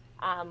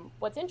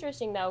 What's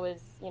interesting, though,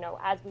 is,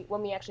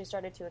 when we actually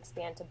started to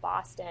expand to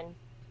Boston,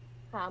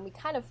 we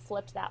kind of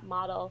flipped that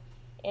model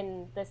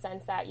in the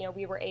sense that,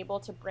 we were able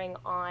to bring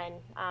on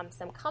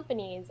some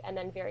companies and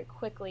then very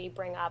quickly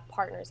bring up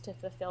partners to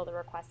fulfill the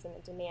requests and the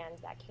demand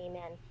that came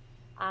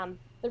in.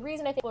 The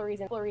reason I think,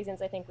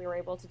 reasons I think we were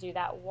able to do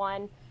that.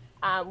 One,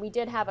 we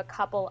did have a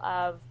couple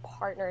of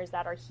partners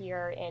that are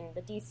here in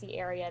the DC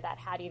area that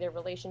had either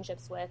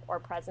relationships with or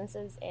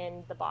presences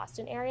in the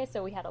Boston area.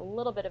 So we had a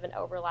little bit of an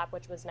overlap,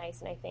 which was nice.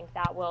 And I think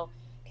that will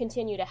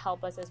continue to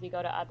help us as we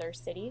go to other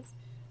cities.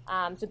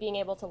 So being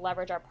able to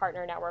leverage our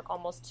partner network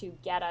almost to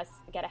get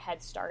a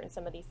head start in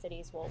some of these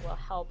cities will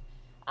help.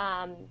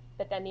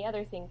 But then the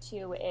other thing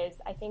too is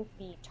I think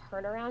the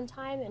turnaround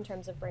time in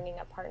terms of bringing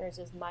up partners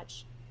is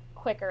much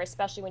quicker,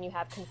 especially when you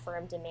have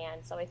confirmed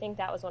demand. So I think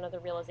that was one of the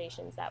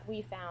realizations that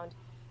we found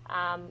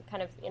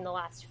kind of in the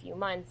last few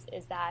months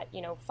is that,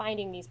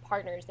 finding these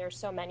partners, there's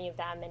so many of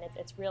them, and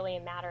it's really a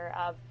matter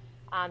of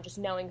just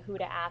knowing who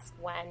to ask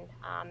when.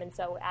 And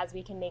so as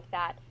we can make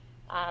that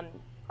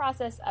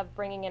process of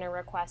bringing in a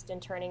request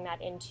and turning that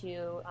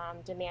into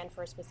demand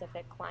for a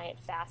specific client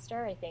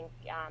faster, I think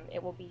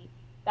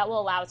that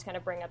will allow us to kind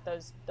of bring up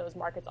those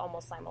markets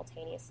almost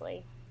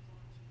simultaneously.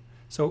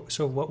 So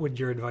what would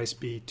your advice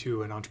be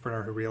to an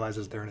entrepreneur who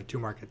realizes they're in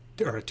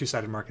a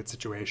two-sided market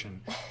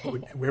situation?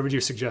 Where would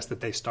you suggest that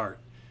they start?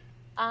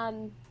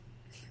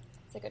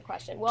 It's a good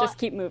question. Well, just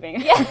keep moving.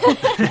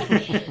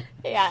 Yeah.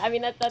 Yeah. I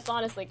mean, that's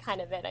honestly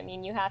kind of it. I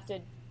mean, you have to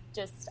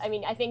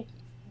I think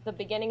the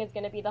beginning is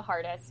going to be the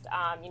hardest.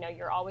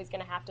 You're always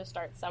going to have to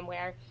start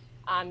somewhere.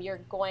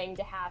 You're going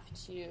to have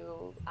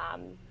to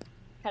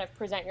kind of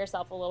present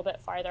yourself a little bit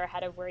farther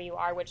ahead of where you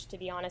are, which, to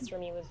be honest, for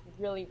me was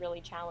really,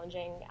 really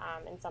challenging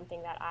and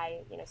something that I,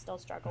 still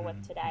struggle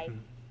with today.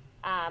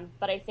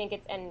 But I think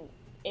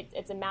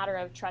it's a matter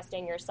of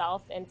trusting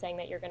yourself and saying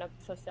that you're going to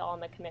fulfill on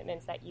the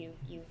commitments that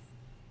you've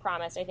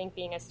promised. I think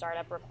being a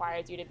startup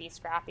requires you to be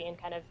scrappy and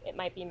kind of, it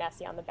might be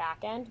messy on the back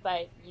end,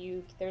 but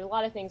there's a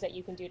lot of things that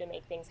you can do to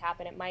make things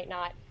happen. It might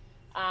not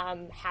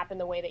happen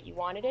the way that you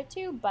wanted it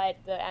to, but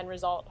the end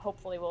result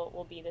hopefully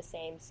will be the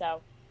same.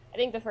 So I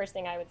think the first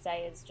thing I would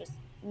say is just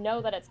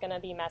know that it's going to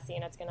be messy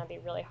and it's going to be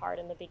really hard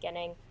in the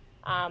beginning.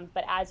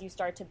 But as you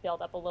start to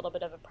build up a little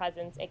bit of a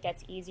presence, it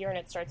gets easier and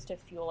it starts to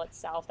fuel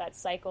itself. That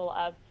cycle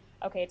of,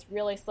 okay, it's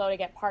really slow to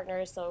get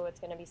partners, so it's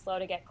going to be slow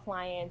to get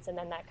clients, and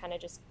then that kind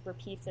of just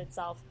repeats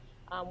itself.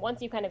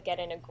 Once you kind of get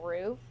in a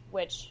groove,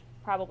 which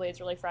probably is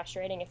really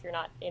frustrating if you're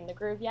not in the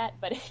groove yet,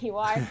 but if you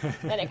are,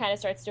 then it kind of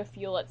starts to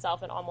fuel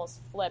itself and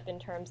almost flip in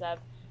terms of,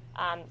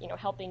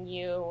 helping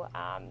you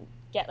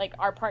get, like,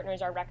 our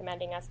partners are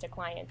recommending us to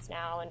clients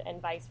now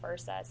and vice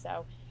versa.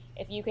 So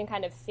if you can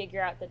kind of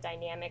figure out the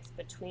dynamics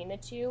between the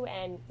two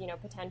and,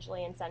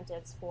 potentially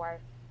incentives for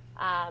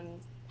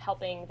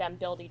helping them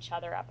build each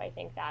other up, I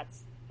think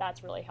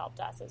that's really helped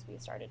us as we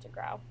started to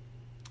grow.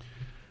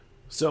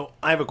 So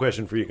I have a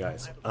question for you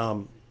guys.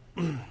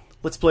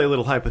 Let's play a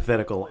little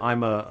hypothetical.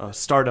 I'm a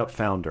startup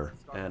founder,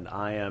 and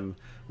I am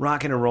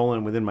rocking and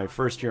rolling. Within my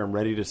first year, I'm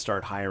ready to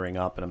start hiring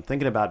up, and I'm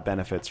thinking about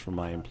benefits for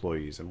my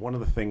employees. And one of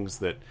the things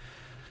that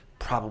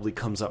probably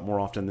comes up more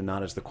often than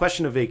not is the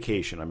question of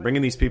vacation. I'm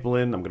bringing these people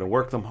in. I'm going to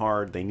work them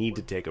hard. They need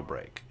to take a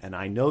break. And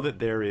I know that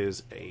there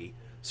is a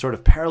sort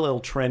of parallel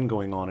trend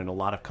going on in a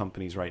lot of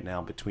companies right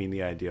now between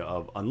the idea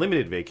of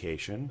unlimited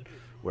vacation,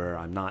 where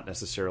I'm not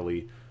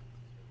necessarily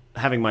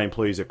having my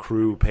employees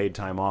accrue paid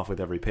time off with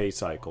every pay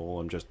cycle.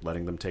 I'm just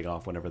letting them take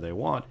off whenever they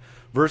want,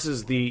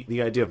 versus the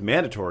idea of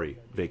mandatory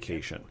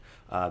vacation.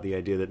 The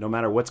idea that no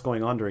matter what's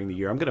going on during the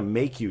year, I'm going to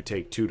make you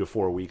take 2 to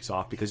 4 weeks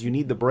off because you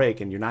need the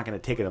break, and you're not going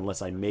to take it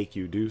unless I make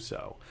you do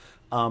so.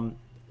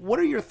 What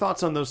are your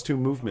thoughts on those two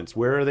movements?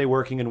 Where are they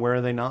working and where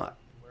are they not?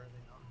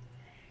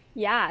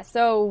 Yeah,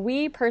 so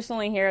we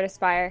personally here at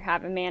Aspire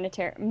have a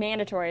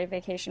mandatory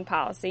vacation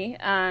policy.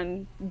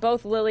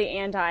 Both Lily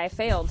and I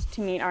failed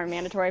to meet our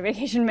mandatory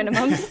vacation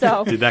minimum.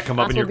 So did that come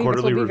up in your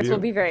quarterly review? This will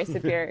be very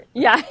severe.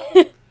 Yeah,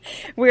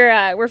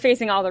 we're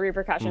facing all the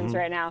repercussions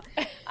right now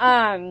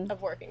of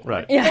working.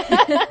 Right.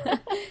 Yeah.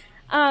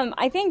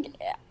 I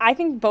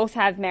think both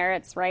have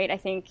merits, right? I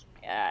think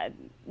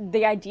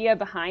the idea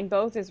behind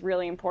both is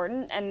really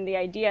important, and the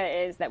idea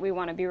is that we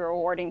want to be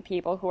rewarding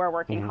people who are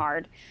working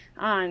hard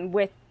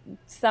with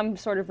some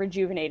sort of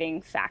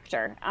rejuvenating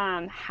factor.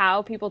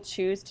 How people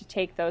choose to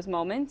take those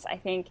moments, I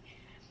think,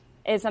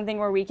 is something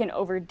where we can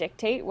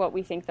over-dictate what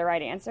we think the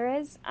right answer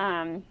is.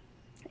 And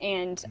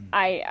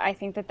I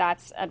think that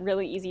that's a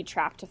really easy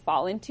trap to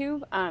fall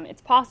into.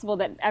 It's possible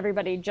that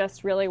everybody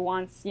just really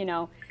wants,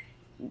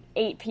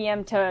 8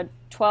 p.m. to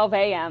 12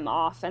 a.m.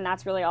 off, and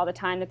that's really all the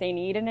time that they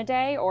need in a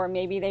day, or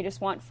maybe they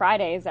just want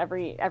Fridays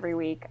every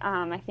week.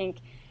 I think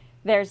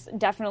there's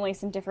definitely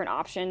some different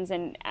options,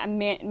 and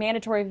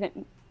mandatory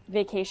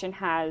vacation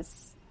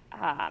has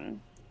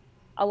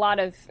a lot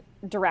of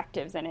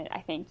directives in it.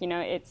 I think,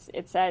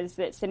 it says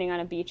that sitting on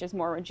a beach is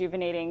more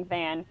rejuvenating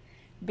than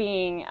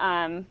being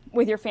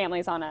with your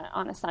families on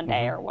a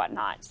Sunday or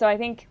whatnot. So I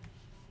think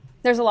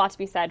there's a lot to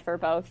be said for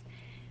both.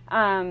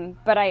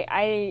 But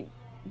I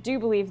do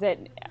believe that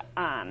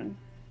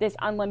this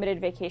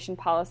unlimited vacation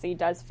policy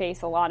does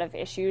face a lot of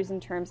issues in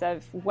terms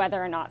of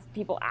whether or not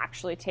people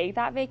actually take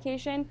that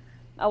vacation.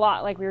 A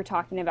lot, like we were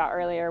talking about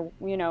earlier,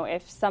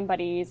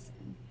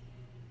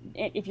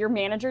 if your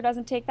manager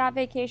doesn't take that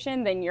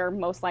vacation, then you're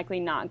most likely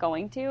not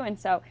going to. And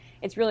so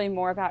it's really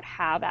more about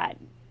how that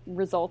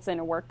results in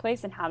a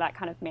workplace and how that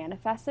kind of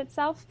manifests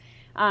itself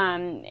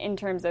in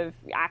terms of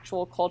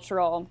actual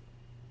cultural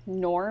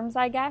norms,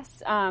 I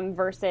guess,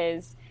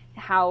 versus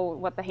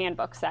what the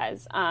handbook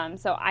says.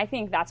 So I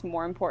think that's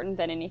more important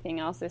than anything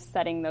else, is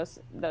setting those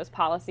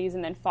policies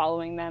and then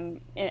following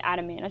them at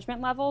a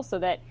management level so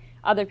that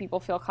other people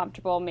feel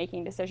comfortable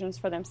making decisions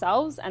for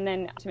themselves, and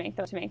then to make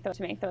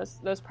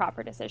those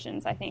proper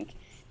decisions, I think,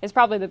 is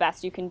probably the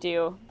best you can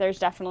do. There's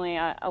definitely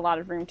a lot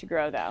of room to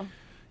grow, though.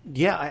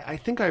 Yeah, I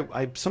think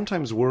I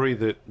sometimes worry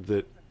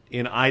that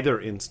in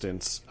either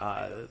instance,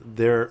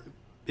 there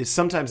is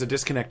sometimes a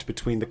disconnect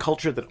between the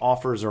culture that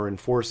offers or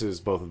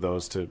enforces both of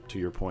those. To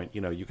your point,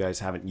 you guys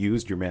haven't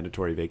used your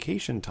mandatory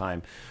vacation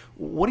time.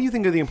 What do you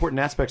think are the important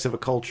aspects of a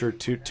culture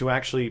to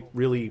actually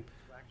really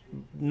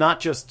not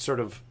just sort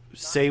of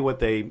say what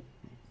they...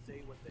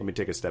 Let me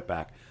take a step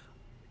back.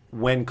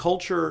 When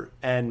culture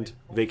and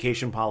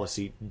vacation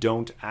policy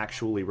don't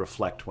actually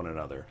reflect one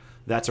another,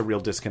 that's a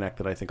real disconnect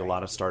that I think a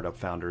lot of startup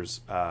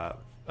founders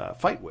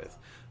fight with.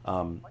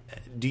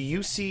 Do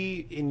you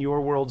see in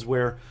your worlds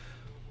where,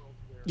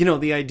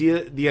 the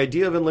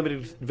idea of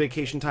unlimited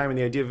vacation time and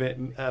the idea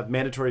of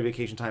mandatory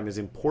vacation time is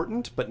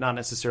important, but not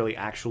necessarily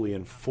actually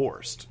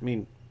enforced? I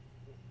mean,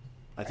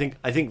 I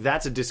think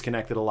that's a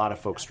disconnect that a lot of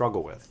folks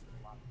struggle with.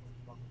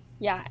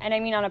 Yeah, and I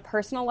mean, on a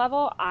personal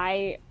level,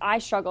 I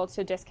struggle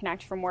to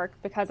disconnect from work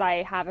because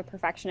I have a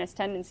perfectionist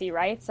tendency,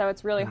 right? So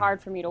it's really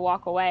hard for me to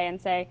walk away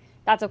and say,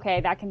 that's okay,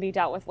 that can be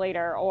dealt with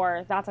later,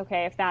 or that's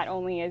okay if that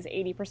only is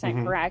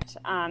 80% correct,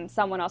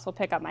 someone else will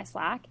pick up my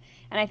slack.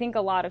 And I think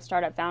a lot of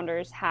startup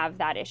founders have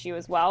that issue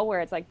as well, where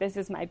it's like, this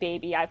is my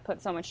baby, I've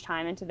put so much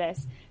time into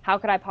this, how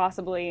could I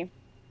possibly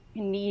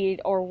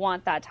need or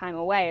want that time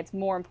away? It's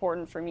more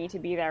important for me to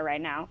be there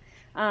right now.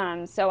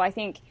 So I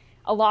think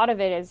a lot of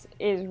it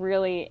is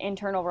really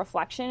internal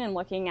reflection and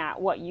looking at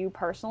what you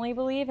personally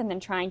believe, and then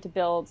trying to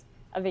build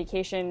a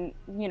vacation,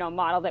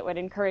 model that would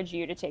encourage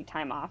you to take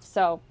time off.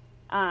 So,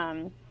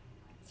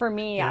 for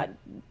me,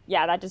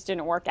 that just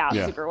didn't work out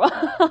super well.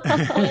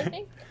 I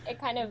think it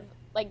kind of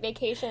like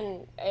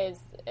vacation is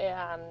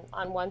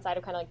on one side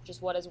of kind of like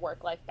just what is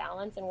work-life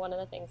balance, and one of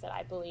the things that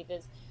I believe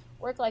is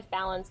work-life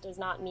balance does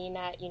not mean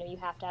that you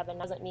have to have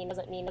doesn't mean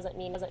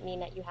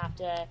that you have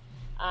to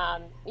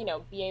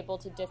be able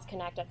to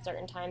disconnect at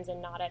certain times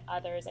and not at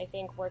others. I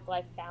think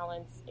work-life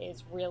balance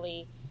is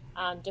really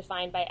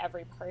defined by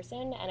every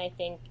person, and I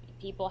think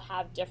people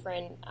have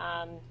different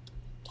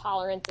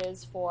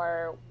tolerances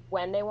for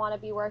when they want to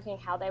be working,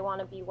 how they want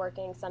to be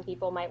working. Some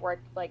people might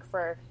work like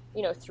for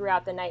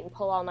throughout the night and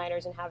pull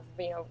all-nighters and have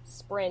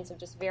sprints of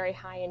just very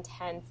high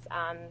intense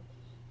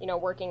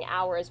working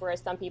hours, whereas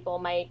some people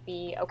might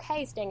be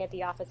okay staying at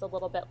the office a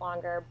little bit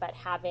longer, but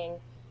having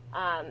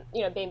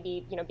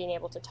maybe being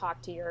able to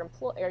talk to your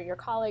your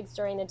colleagues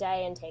during the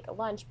day and take a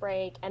lunch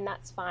break, and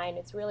that's fine.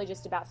 It's really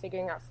just about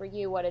figuring out for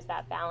you what is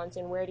that balance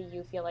and where do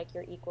you feel like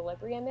your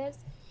equilibrium is.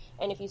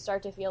 And if you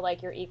start to feel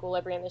like your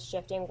equilibrium is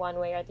shifting one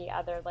way or the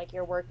other, like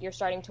you're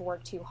starting to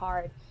work too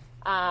hard,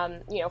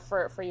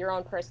 for your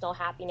own personal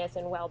happiness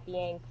and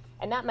well-being,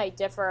 and that might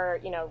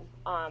differ,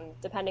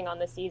 depending on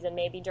the season.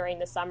 Maybe during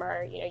the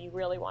summer, you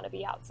really want to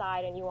be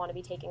outside and you want to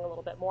be taking a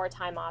little bit more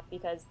time off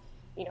because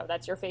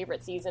that's your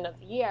favorite season of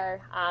the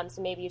year.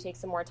 So maybe you take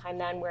some more time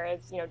then,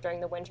 whereas,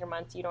 during the winter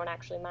months, you don't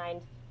actually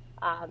mind,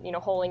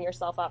 holding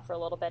yourself up for a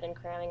little bit and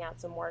cramming out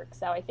some work.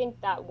 So I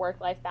think that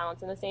work-life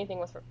balance, and the same thing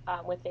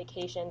with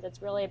vacations,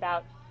 it's really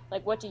about,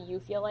 like, what do you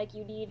feel like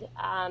you need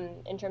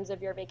in terms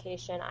of your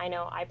vacation? I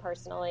know I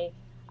personally,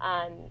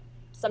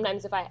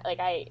 sometimes if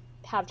I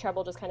have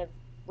trouble just kind of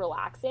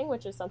relaxing,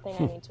 which is something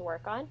I need to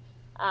work on.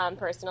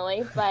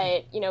 Personally,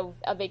 but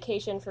a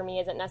vacation for me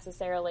isn't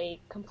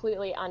necessarily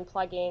completely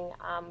unplugging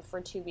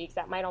for 2 weeks.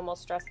 That might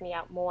almost stress me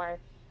out more.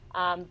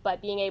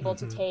 But being able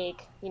to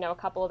take a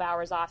couple of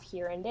hours off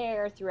here and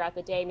there throughout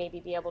the day, maybe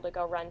be able to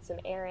go run some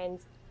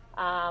errands,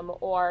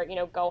 or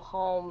go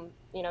home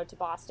to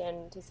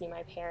Boston to see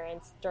my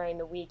parents during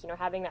the week.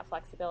 Having that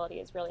flexibility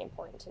is really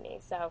important to me.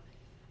 So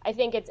I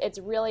think it's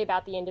really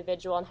about the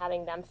individual and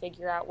having them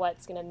figure out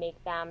what's going to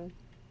make them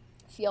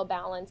feel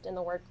balanced in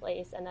the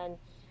workplace, and then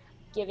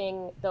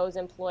giving those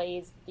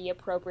employees the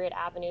appropriate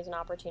avenues and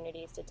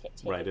opportunities to take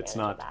advantage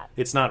of that.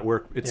 It's not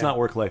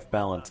work-life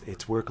balance.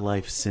 It's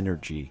work-life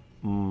synergy.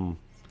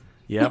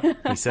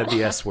 Yep, he said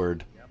the S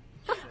word.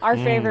 Our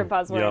favorite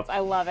buzzwords. Yep. I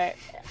love it.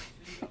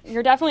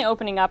 you're definitely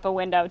opening up a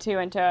window too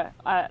into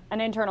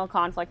an internal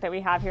conflict that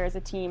we have here as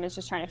a team, is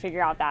just trying to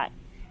figure out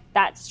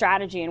that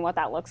strategy and what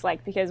that looks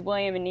like, because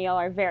William and Neil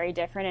are very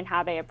different in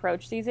how they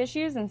approach these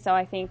issues. And so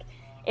I think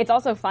it's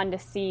also fun to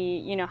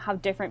see, how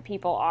different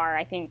people are.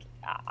 I think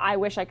I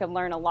wish I could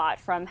learn a lot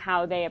from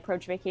how they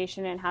approach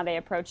vacation and how they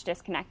approach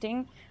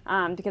disconnecting,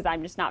 because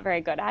I'm just not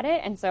very good at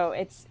it. And so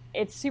it's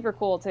super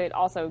cool to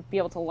also be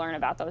able to learn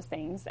about those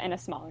things in a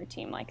smaller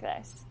team like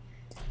this.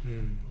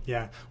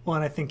 Yeah. Well,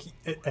 and I think,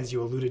 as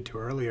you alluded to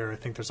earlier, I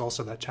think there's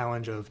also that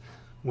challenge of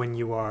when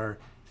you are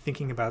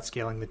thinking about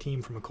scaling the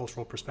team from a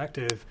cultural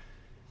perspective,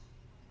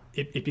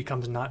 it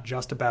becomes not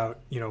just about,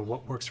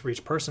 what works for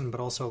each person,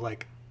 but also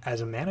like, as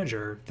a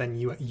manager, then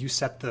you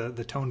set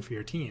the tone for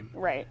your team.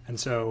 Right. And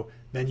so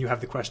then you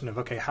have the question of,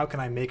 okay, how can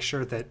I make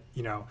sure that,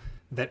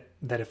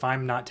 that if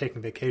I'm not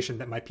taking vacation,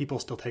 that my people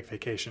still take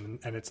vacation?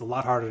 And it's a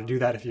lot harder to do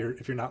that if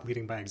you're not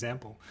leading by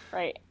example.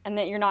 Right. And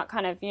that you're not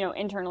kind of,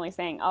 internally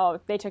saying, oh,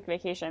 if they took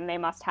vacation, they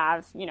must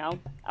have,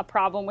 a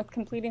problem with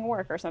completing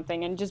work or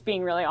something, and just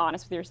being really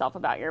honest with yourself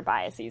about your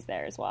biases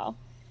there as well.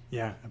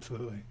 Yeah,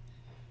 absolutely.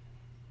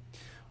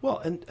 Well,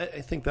 and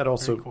I think that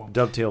also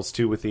dovetails,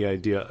 too, with the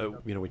idea,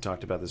 we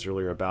talked about this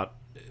earlier, about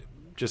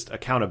just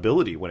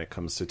accountability when it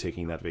comes to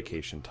taking that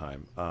vacation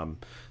time.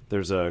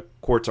 There's a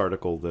Quartz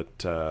article that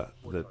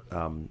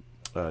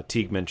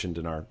Teague mentioned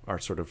in our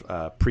sort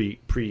of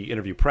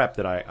pre-interview prep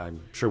that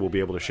I'm sure we'll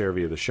be able to share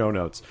via the show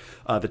notes,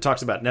 that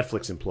talks about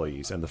Netflix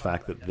employees and the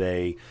fact that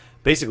they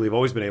basically have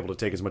always been able to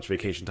take as much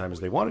vacation time as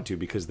they wanted to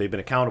because they've been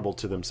accountable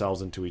to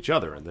themselves and to each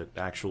other, and that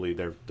actually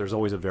there's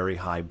always a very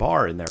high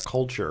bar in their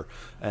culture,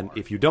 and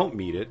if you don't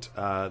meet it,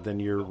 then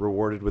you're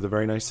rewarded with a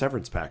very nice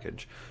severance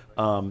package.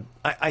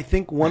 I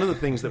think one of the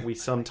things that we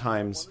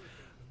sometimes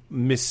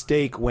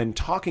mistake when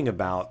talking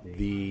about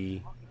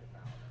and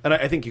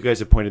I think you guys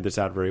have pointed this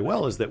out very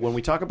well, is that when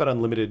we talk about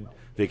unlimited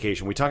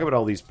vacation, we talk about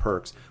all these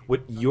perks.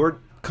 What your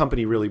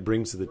company really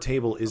brings to the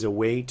table is a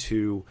way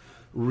to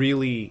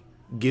really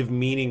give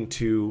meaning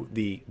to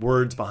the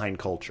words behind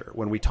culture.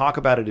 When we talk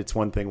about it, it's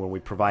one thing. When we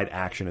provide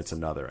action, it's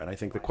another. And I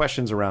think the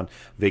questions around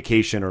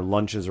vacation or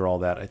lunches or all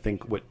that, I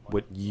think what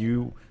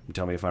you,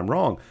 tell me if I'm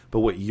wrong,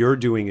 but what you're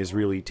doing is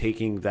really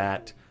taking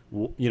that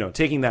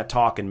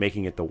talk and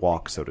making it the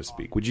walk, so to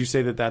speak. Would you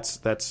say that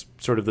that's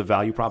sort of the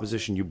value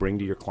proposition you bring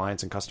to your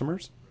clients and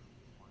customers?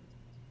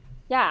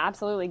 Yeah,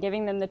 absolutely.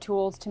 Giving them the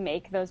tools to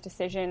make those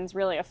decisions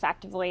really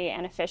effectively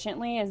and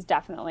efficiently is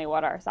definitely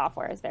what our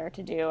software is there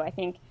to do. I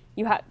think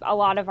you have a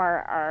lot of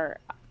our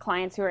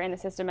clients who are in the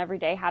system every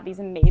day have these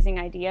amazing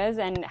ideas,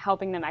 and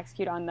helping them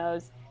execute on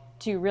those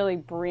to really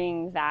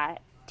bring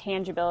that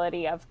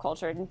tangibility of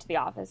culture into the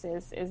office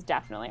is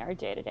definitely our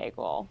day-to-day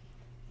goal.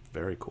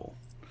 Very cool.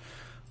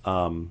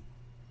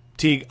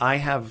 Teague, I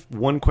have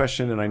one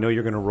question, and I know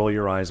you're going to roll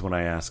your eyes when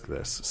I ask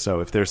this. So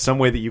if there's some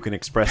way that you can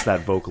express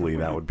that vocally,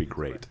 that would be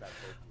great.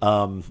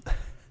 One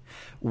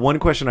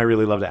question I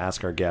really love to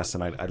ask our guests,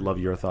 and I'd love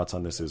your thoughts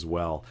on this as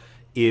well.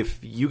 If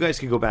you guys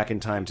could go back in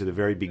time to the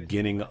very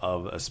beginning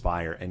of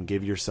Aspire and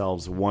give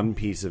yourselves one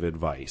piece of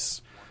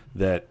advice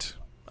that,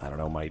 I don't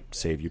know, might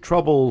save you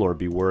trouble or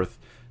be worth,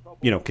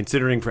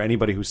 considering for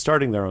anybody who's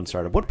starting their own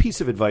startup, what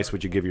piece of advice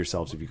would you give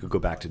yourselves if you could go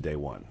back to day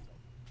one?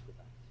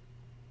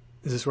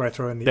 Is this where I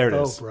throw in the there it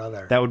is.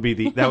 Brother? That would be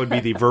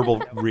the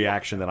verbal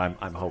reaction that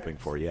I'm hoping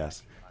for.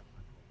 Yes.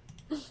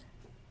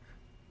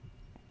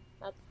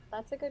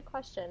 That's a good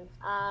question.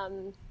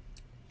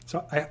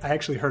 So I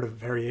actually heard a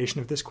variation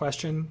of this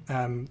question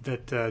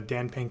that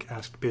Dan Pink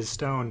asked Biz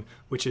Stone,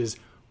 which is,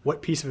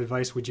 what piece of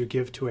advice would you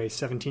give to a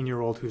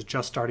 17-year-old who's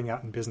just starting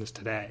out in business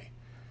today?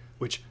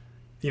 Which,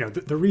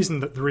 the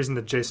reason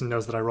that Jason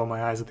knows that I roll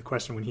my eyes at the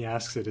question when he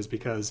asks it is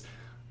because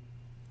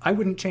I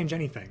wouldn't change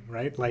anything,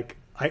 right? Like,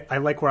 I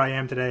like where I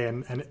am today,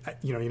 and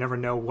you never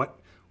know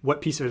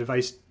what piece of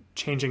advice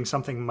changing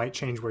something might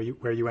change where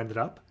you ended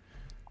up.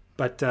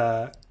 But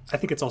I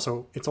think it's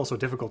also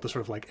difficult to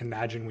sort of like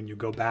imagine when you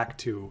go back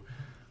to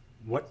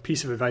what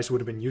piece of advice would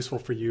have been useful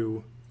for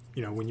you,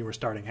 when you were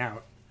starting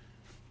out.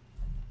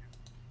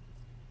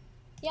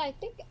 Yeah, I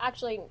think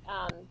actually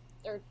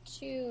there are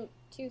two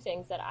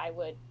things that I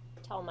would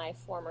tell my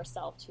former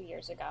self 2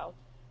 years ago.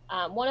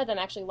 One of them,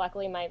 actually,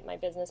 luckily, my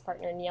business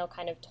partner, Neil,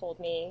 kind of told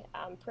me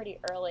pretty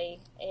early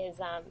is,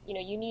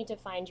 you need to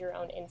find your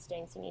own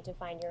instincts. You need to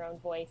find your own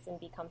voice and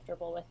be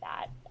comfortable with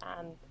that.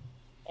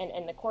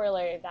 And the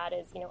corollary of that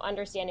is,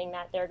 understanding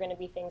that there are going to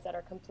be things that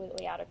are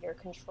completely out of your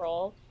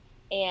control,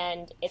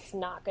 and it's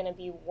not going to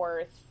be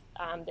worth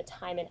the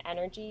time and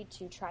energy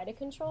to try to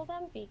control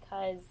them,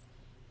 because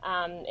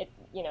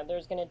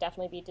there's going to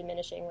definitely be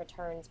diminishing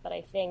returns. But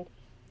I think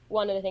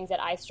one of the things that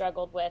I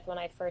struggled with when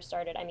I first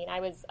started, I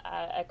was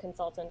a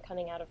consultant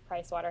coming out of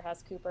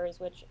PricewaterhouseCoopers,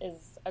 which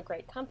is a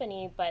great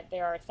company, but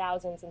there are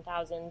thousands and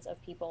thousands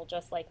of people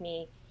just like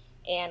me.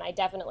 And I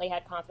definitely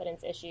had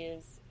confidence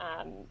issues,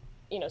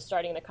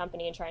 starting the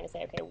company and trying to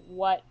say, okay,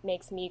 what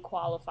makes me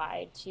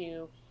qualified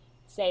to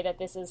say that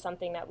this is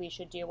something that we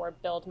should do, or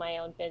build my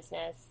own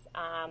business,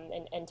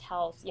 and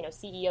tell,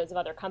 CEOs of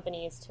other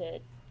companies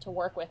to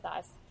work with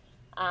us.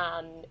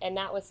 And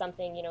that was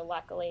something,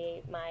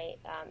 luckily my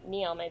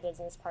Neil, my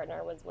business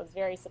partner, was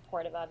very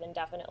supportive of and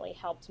definitely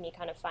helped me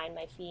kind of find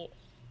my feet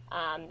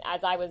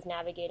as I was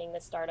navigating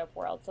the startup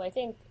world. So I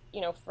think,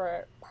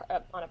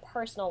 on a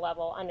personal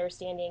level,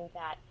 understanding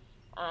that,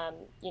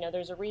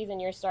 there's a reason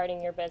you're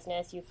starting your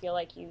business. You feel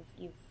like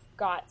you've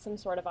got some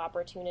sort of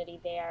opportunity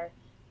there.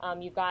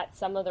 You've got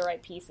some of the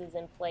right pieces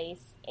in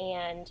place,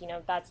 and,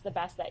 that's the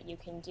best that you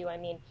can do. I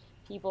mean,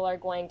 people are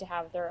going to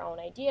have their own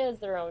ideas,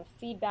 their own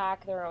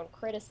feedback, their own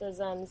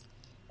criticisms,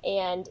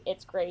 and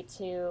it's great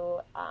to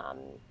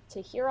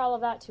hear all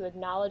of that, to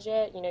acknowledge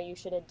it. You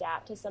should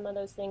adapt to some of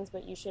those things,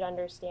 but you should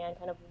understand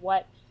kind of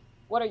what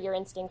are your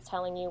instincts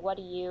telling you, what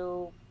do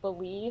you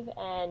believe,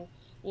 and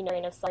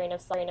grain of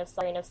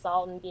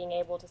salt, and being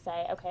able to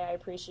say, okay, I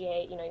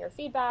appreciate your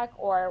feedback,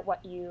 or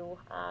what you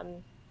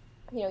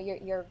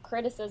your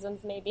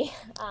criticisms maybe,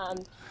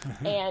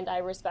 and I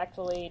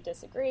respectfully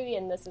disagree,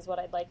 and this is what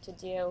I'd like to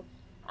do.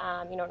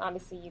 And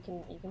obviously you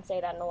can say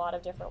that in a lot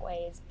of different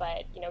ways,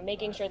 but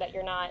making sure that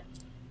you're not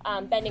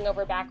bending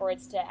over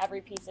backwards to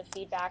every piece of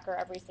feedback or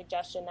every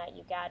suggestion that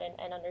you get,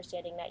 and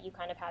understanding that you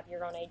kind of have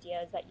your own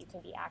ideas that you can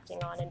be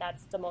acting on, and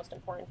that's the most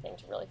important thing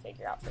to really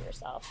figure out for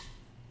yourself.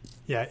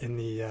 Yeah, in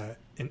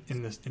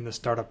the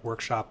startup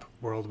workshop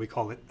world, we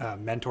call it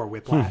mentor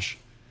whiplash.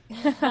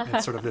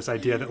 It's sort of this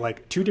idea that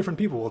like two different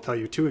people will tell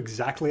you two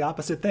exactly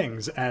opposite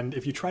things, and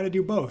if you try to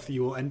do both,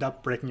 you will end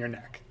up breaking your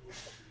neck.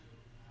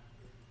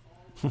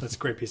 That's a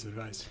great piece of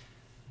advice.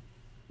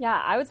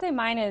 Yeah, I would say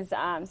mine is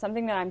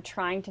something that I'm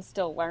trying to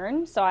still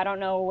learn. So I don't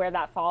know where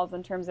that falls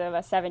in terms of a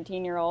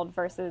 17-year-old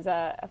versus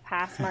a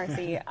past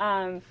Marcy.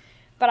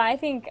 But I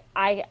think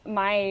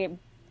my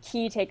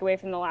key takeaway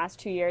from the last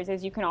 2 years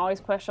is you can always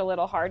push a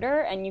little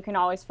harder, and you can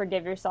always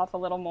forgive yourself a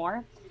little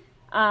more.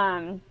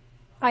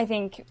 I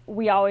think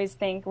we always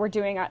think we're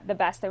doing the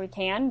best that we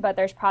can, but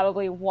there's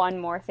probably one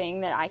more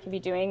thing that I could be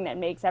doing that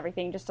makes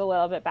everything just a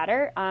little bit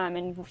better.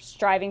 And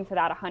striving for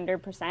that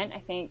 100%, I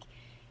think,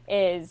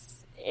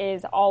 is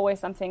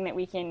always something that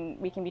we can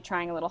be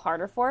trying a little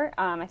harder for.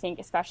 I think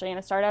especially in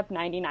a startup,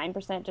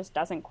 99% just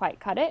doesn't quite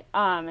cut it.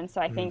 And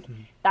so I think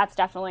that's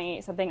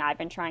definitely something I've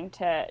been trying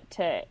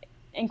to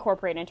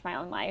incorporate into my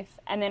own life.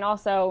 And then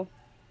also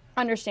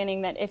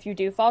understanding that if you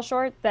do fall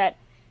short, that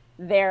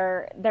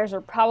there's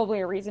probably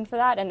a reason for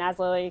that, and as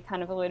Lily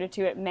kind of alluded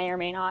to, it may or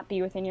may not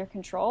be within your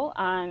control,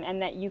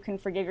 and that you can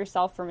forgive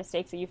yourself for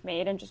mistakes that you've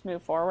made and just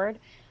move forward.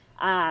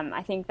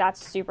 I think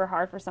that's super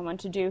hard for someone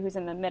to do who's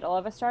in the middle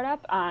of a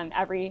startup.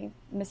 Every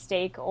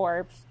mistake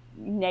or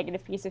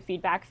negative piece of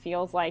feedback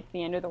feels like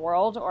the end of the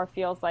world, or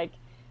feels like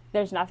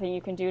there's nothing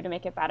you can do to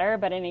make it better,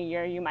 but in a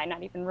year you might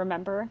not even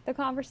remember the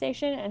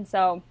conversation. And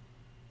so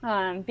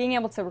being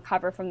able to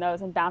recover from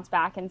those and bounce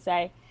back and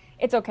say,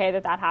 it's okay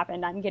that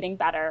happened, I'm getting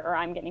better, or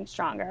I'm getting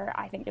stronger,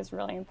 I think is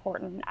really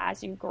important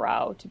as you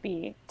grow to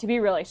be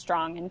really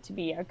strong and to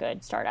be a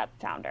good startup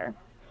founder.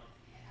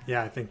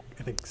 Yeah, I think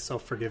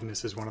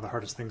self-forgiveness is one of the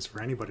hardest things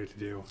for anybody to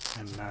do,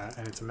 and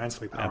it's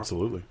immensely powerful.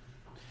 Absolutely.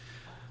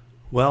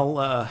 Well,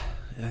 I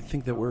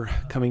think that we're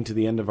coming to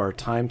the end of our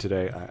time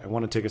today. I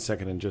want to take a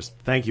second and just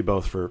thank you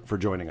both for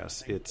joining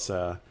us. It's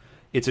a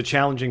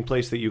challenging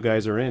place that you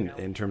guys are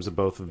in terms of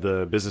both of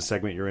the business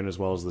segment you're in as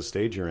well as the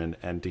stage you're in,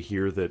 and to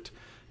hear that,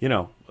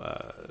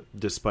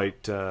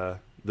 despite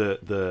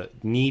the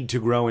need to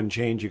grow and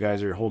change, you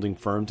guys are holding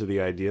firm to the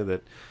idea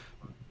that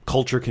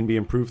culture can be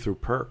improved through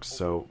perks.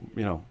 So,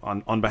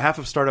 on behalf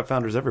of startup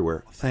founders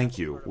everywhere, thank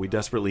you. We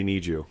desperately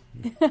need you.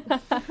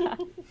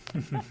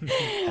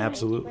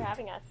 Absolutely. For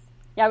having us.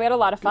 Yeah, we had a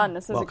lot of fun.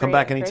 This was come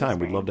back anytime.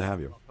 We'd love to have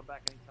you.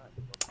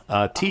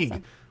 Teague,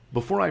 Awesome.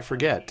 Before I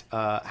forget,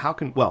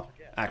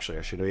 actually,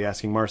 I should be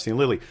asking Marcy and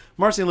Lily.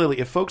 Marcy and Lily,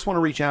 if folks want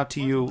to reach out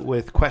to you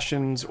with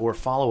questions or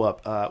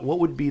follow-up, what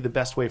would be the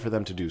best way for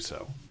them to do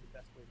so?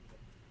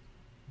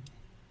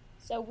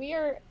 So we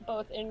are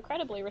both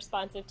incredibly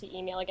responsive to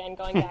email. Again,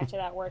 going back to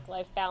that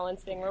work-life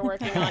balance thing, we're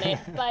working on it.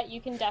 But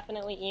you can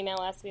definitely email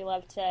us. We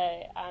love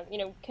to,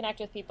 connect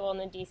with people in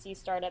the DC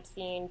startup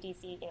scene,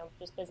 DC,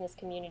 just business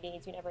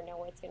communities. You never know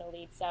where it's going to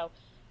lead. So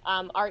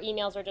our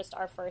emails are just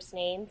our first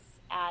names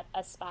at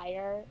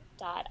aspire.is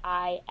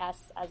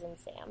as in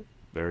Sam.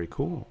 Very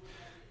cool.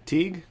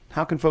 Teague,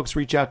 how can folks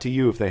reach out to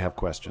you if they have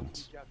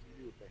questions?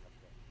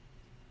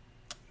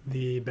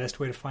 The best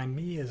way to find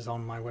me is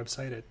on my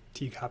website at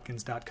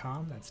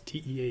teaguehopkins.com. That's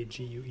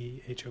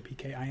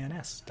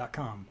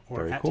TEAGUEHOPKINS.com, or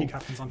Very at cool. Teague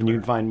Hopkins on And you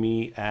Twitter. can find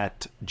me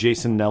at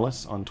Jason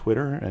Nellis on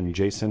Twitter, and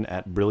Jason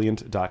at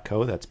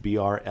brilliant.co. That's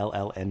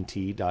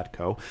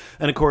BRLLNT.co.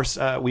 And of course,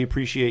 we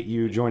appreciate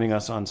you joining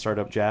us on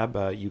Startup Jab.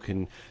 You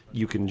can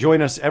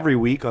join us every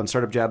week on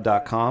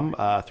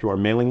startupjab.com through our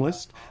mailing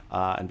list,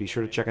 and be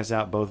sure to check us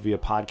out both via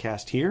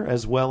podcast here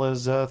as well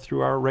as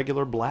through our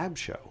regular Blab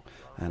show.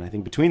 And I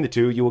think between the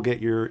two, you will get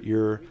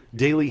your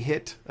daily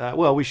hit.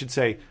 We should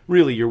say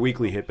really your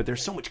weekly hit, but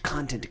there's so much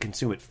content to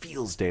consume. It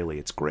feels daily.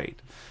 It's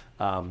great.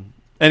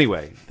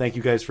 Anyway, thank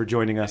you guys for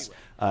joining us.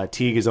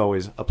 Teague, is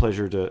always a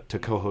pleasure to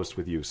co-host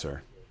with you,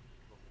 sir.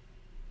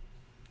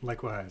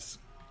 Likewise.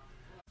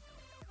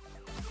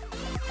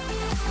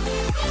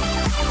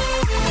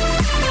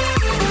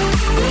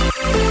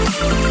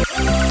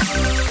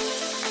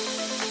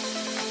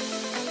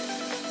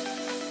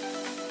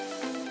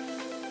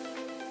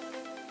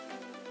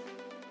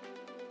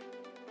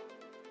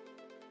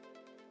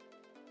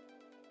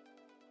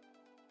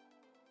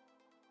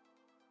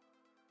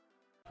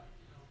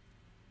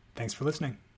 Thanks for listening.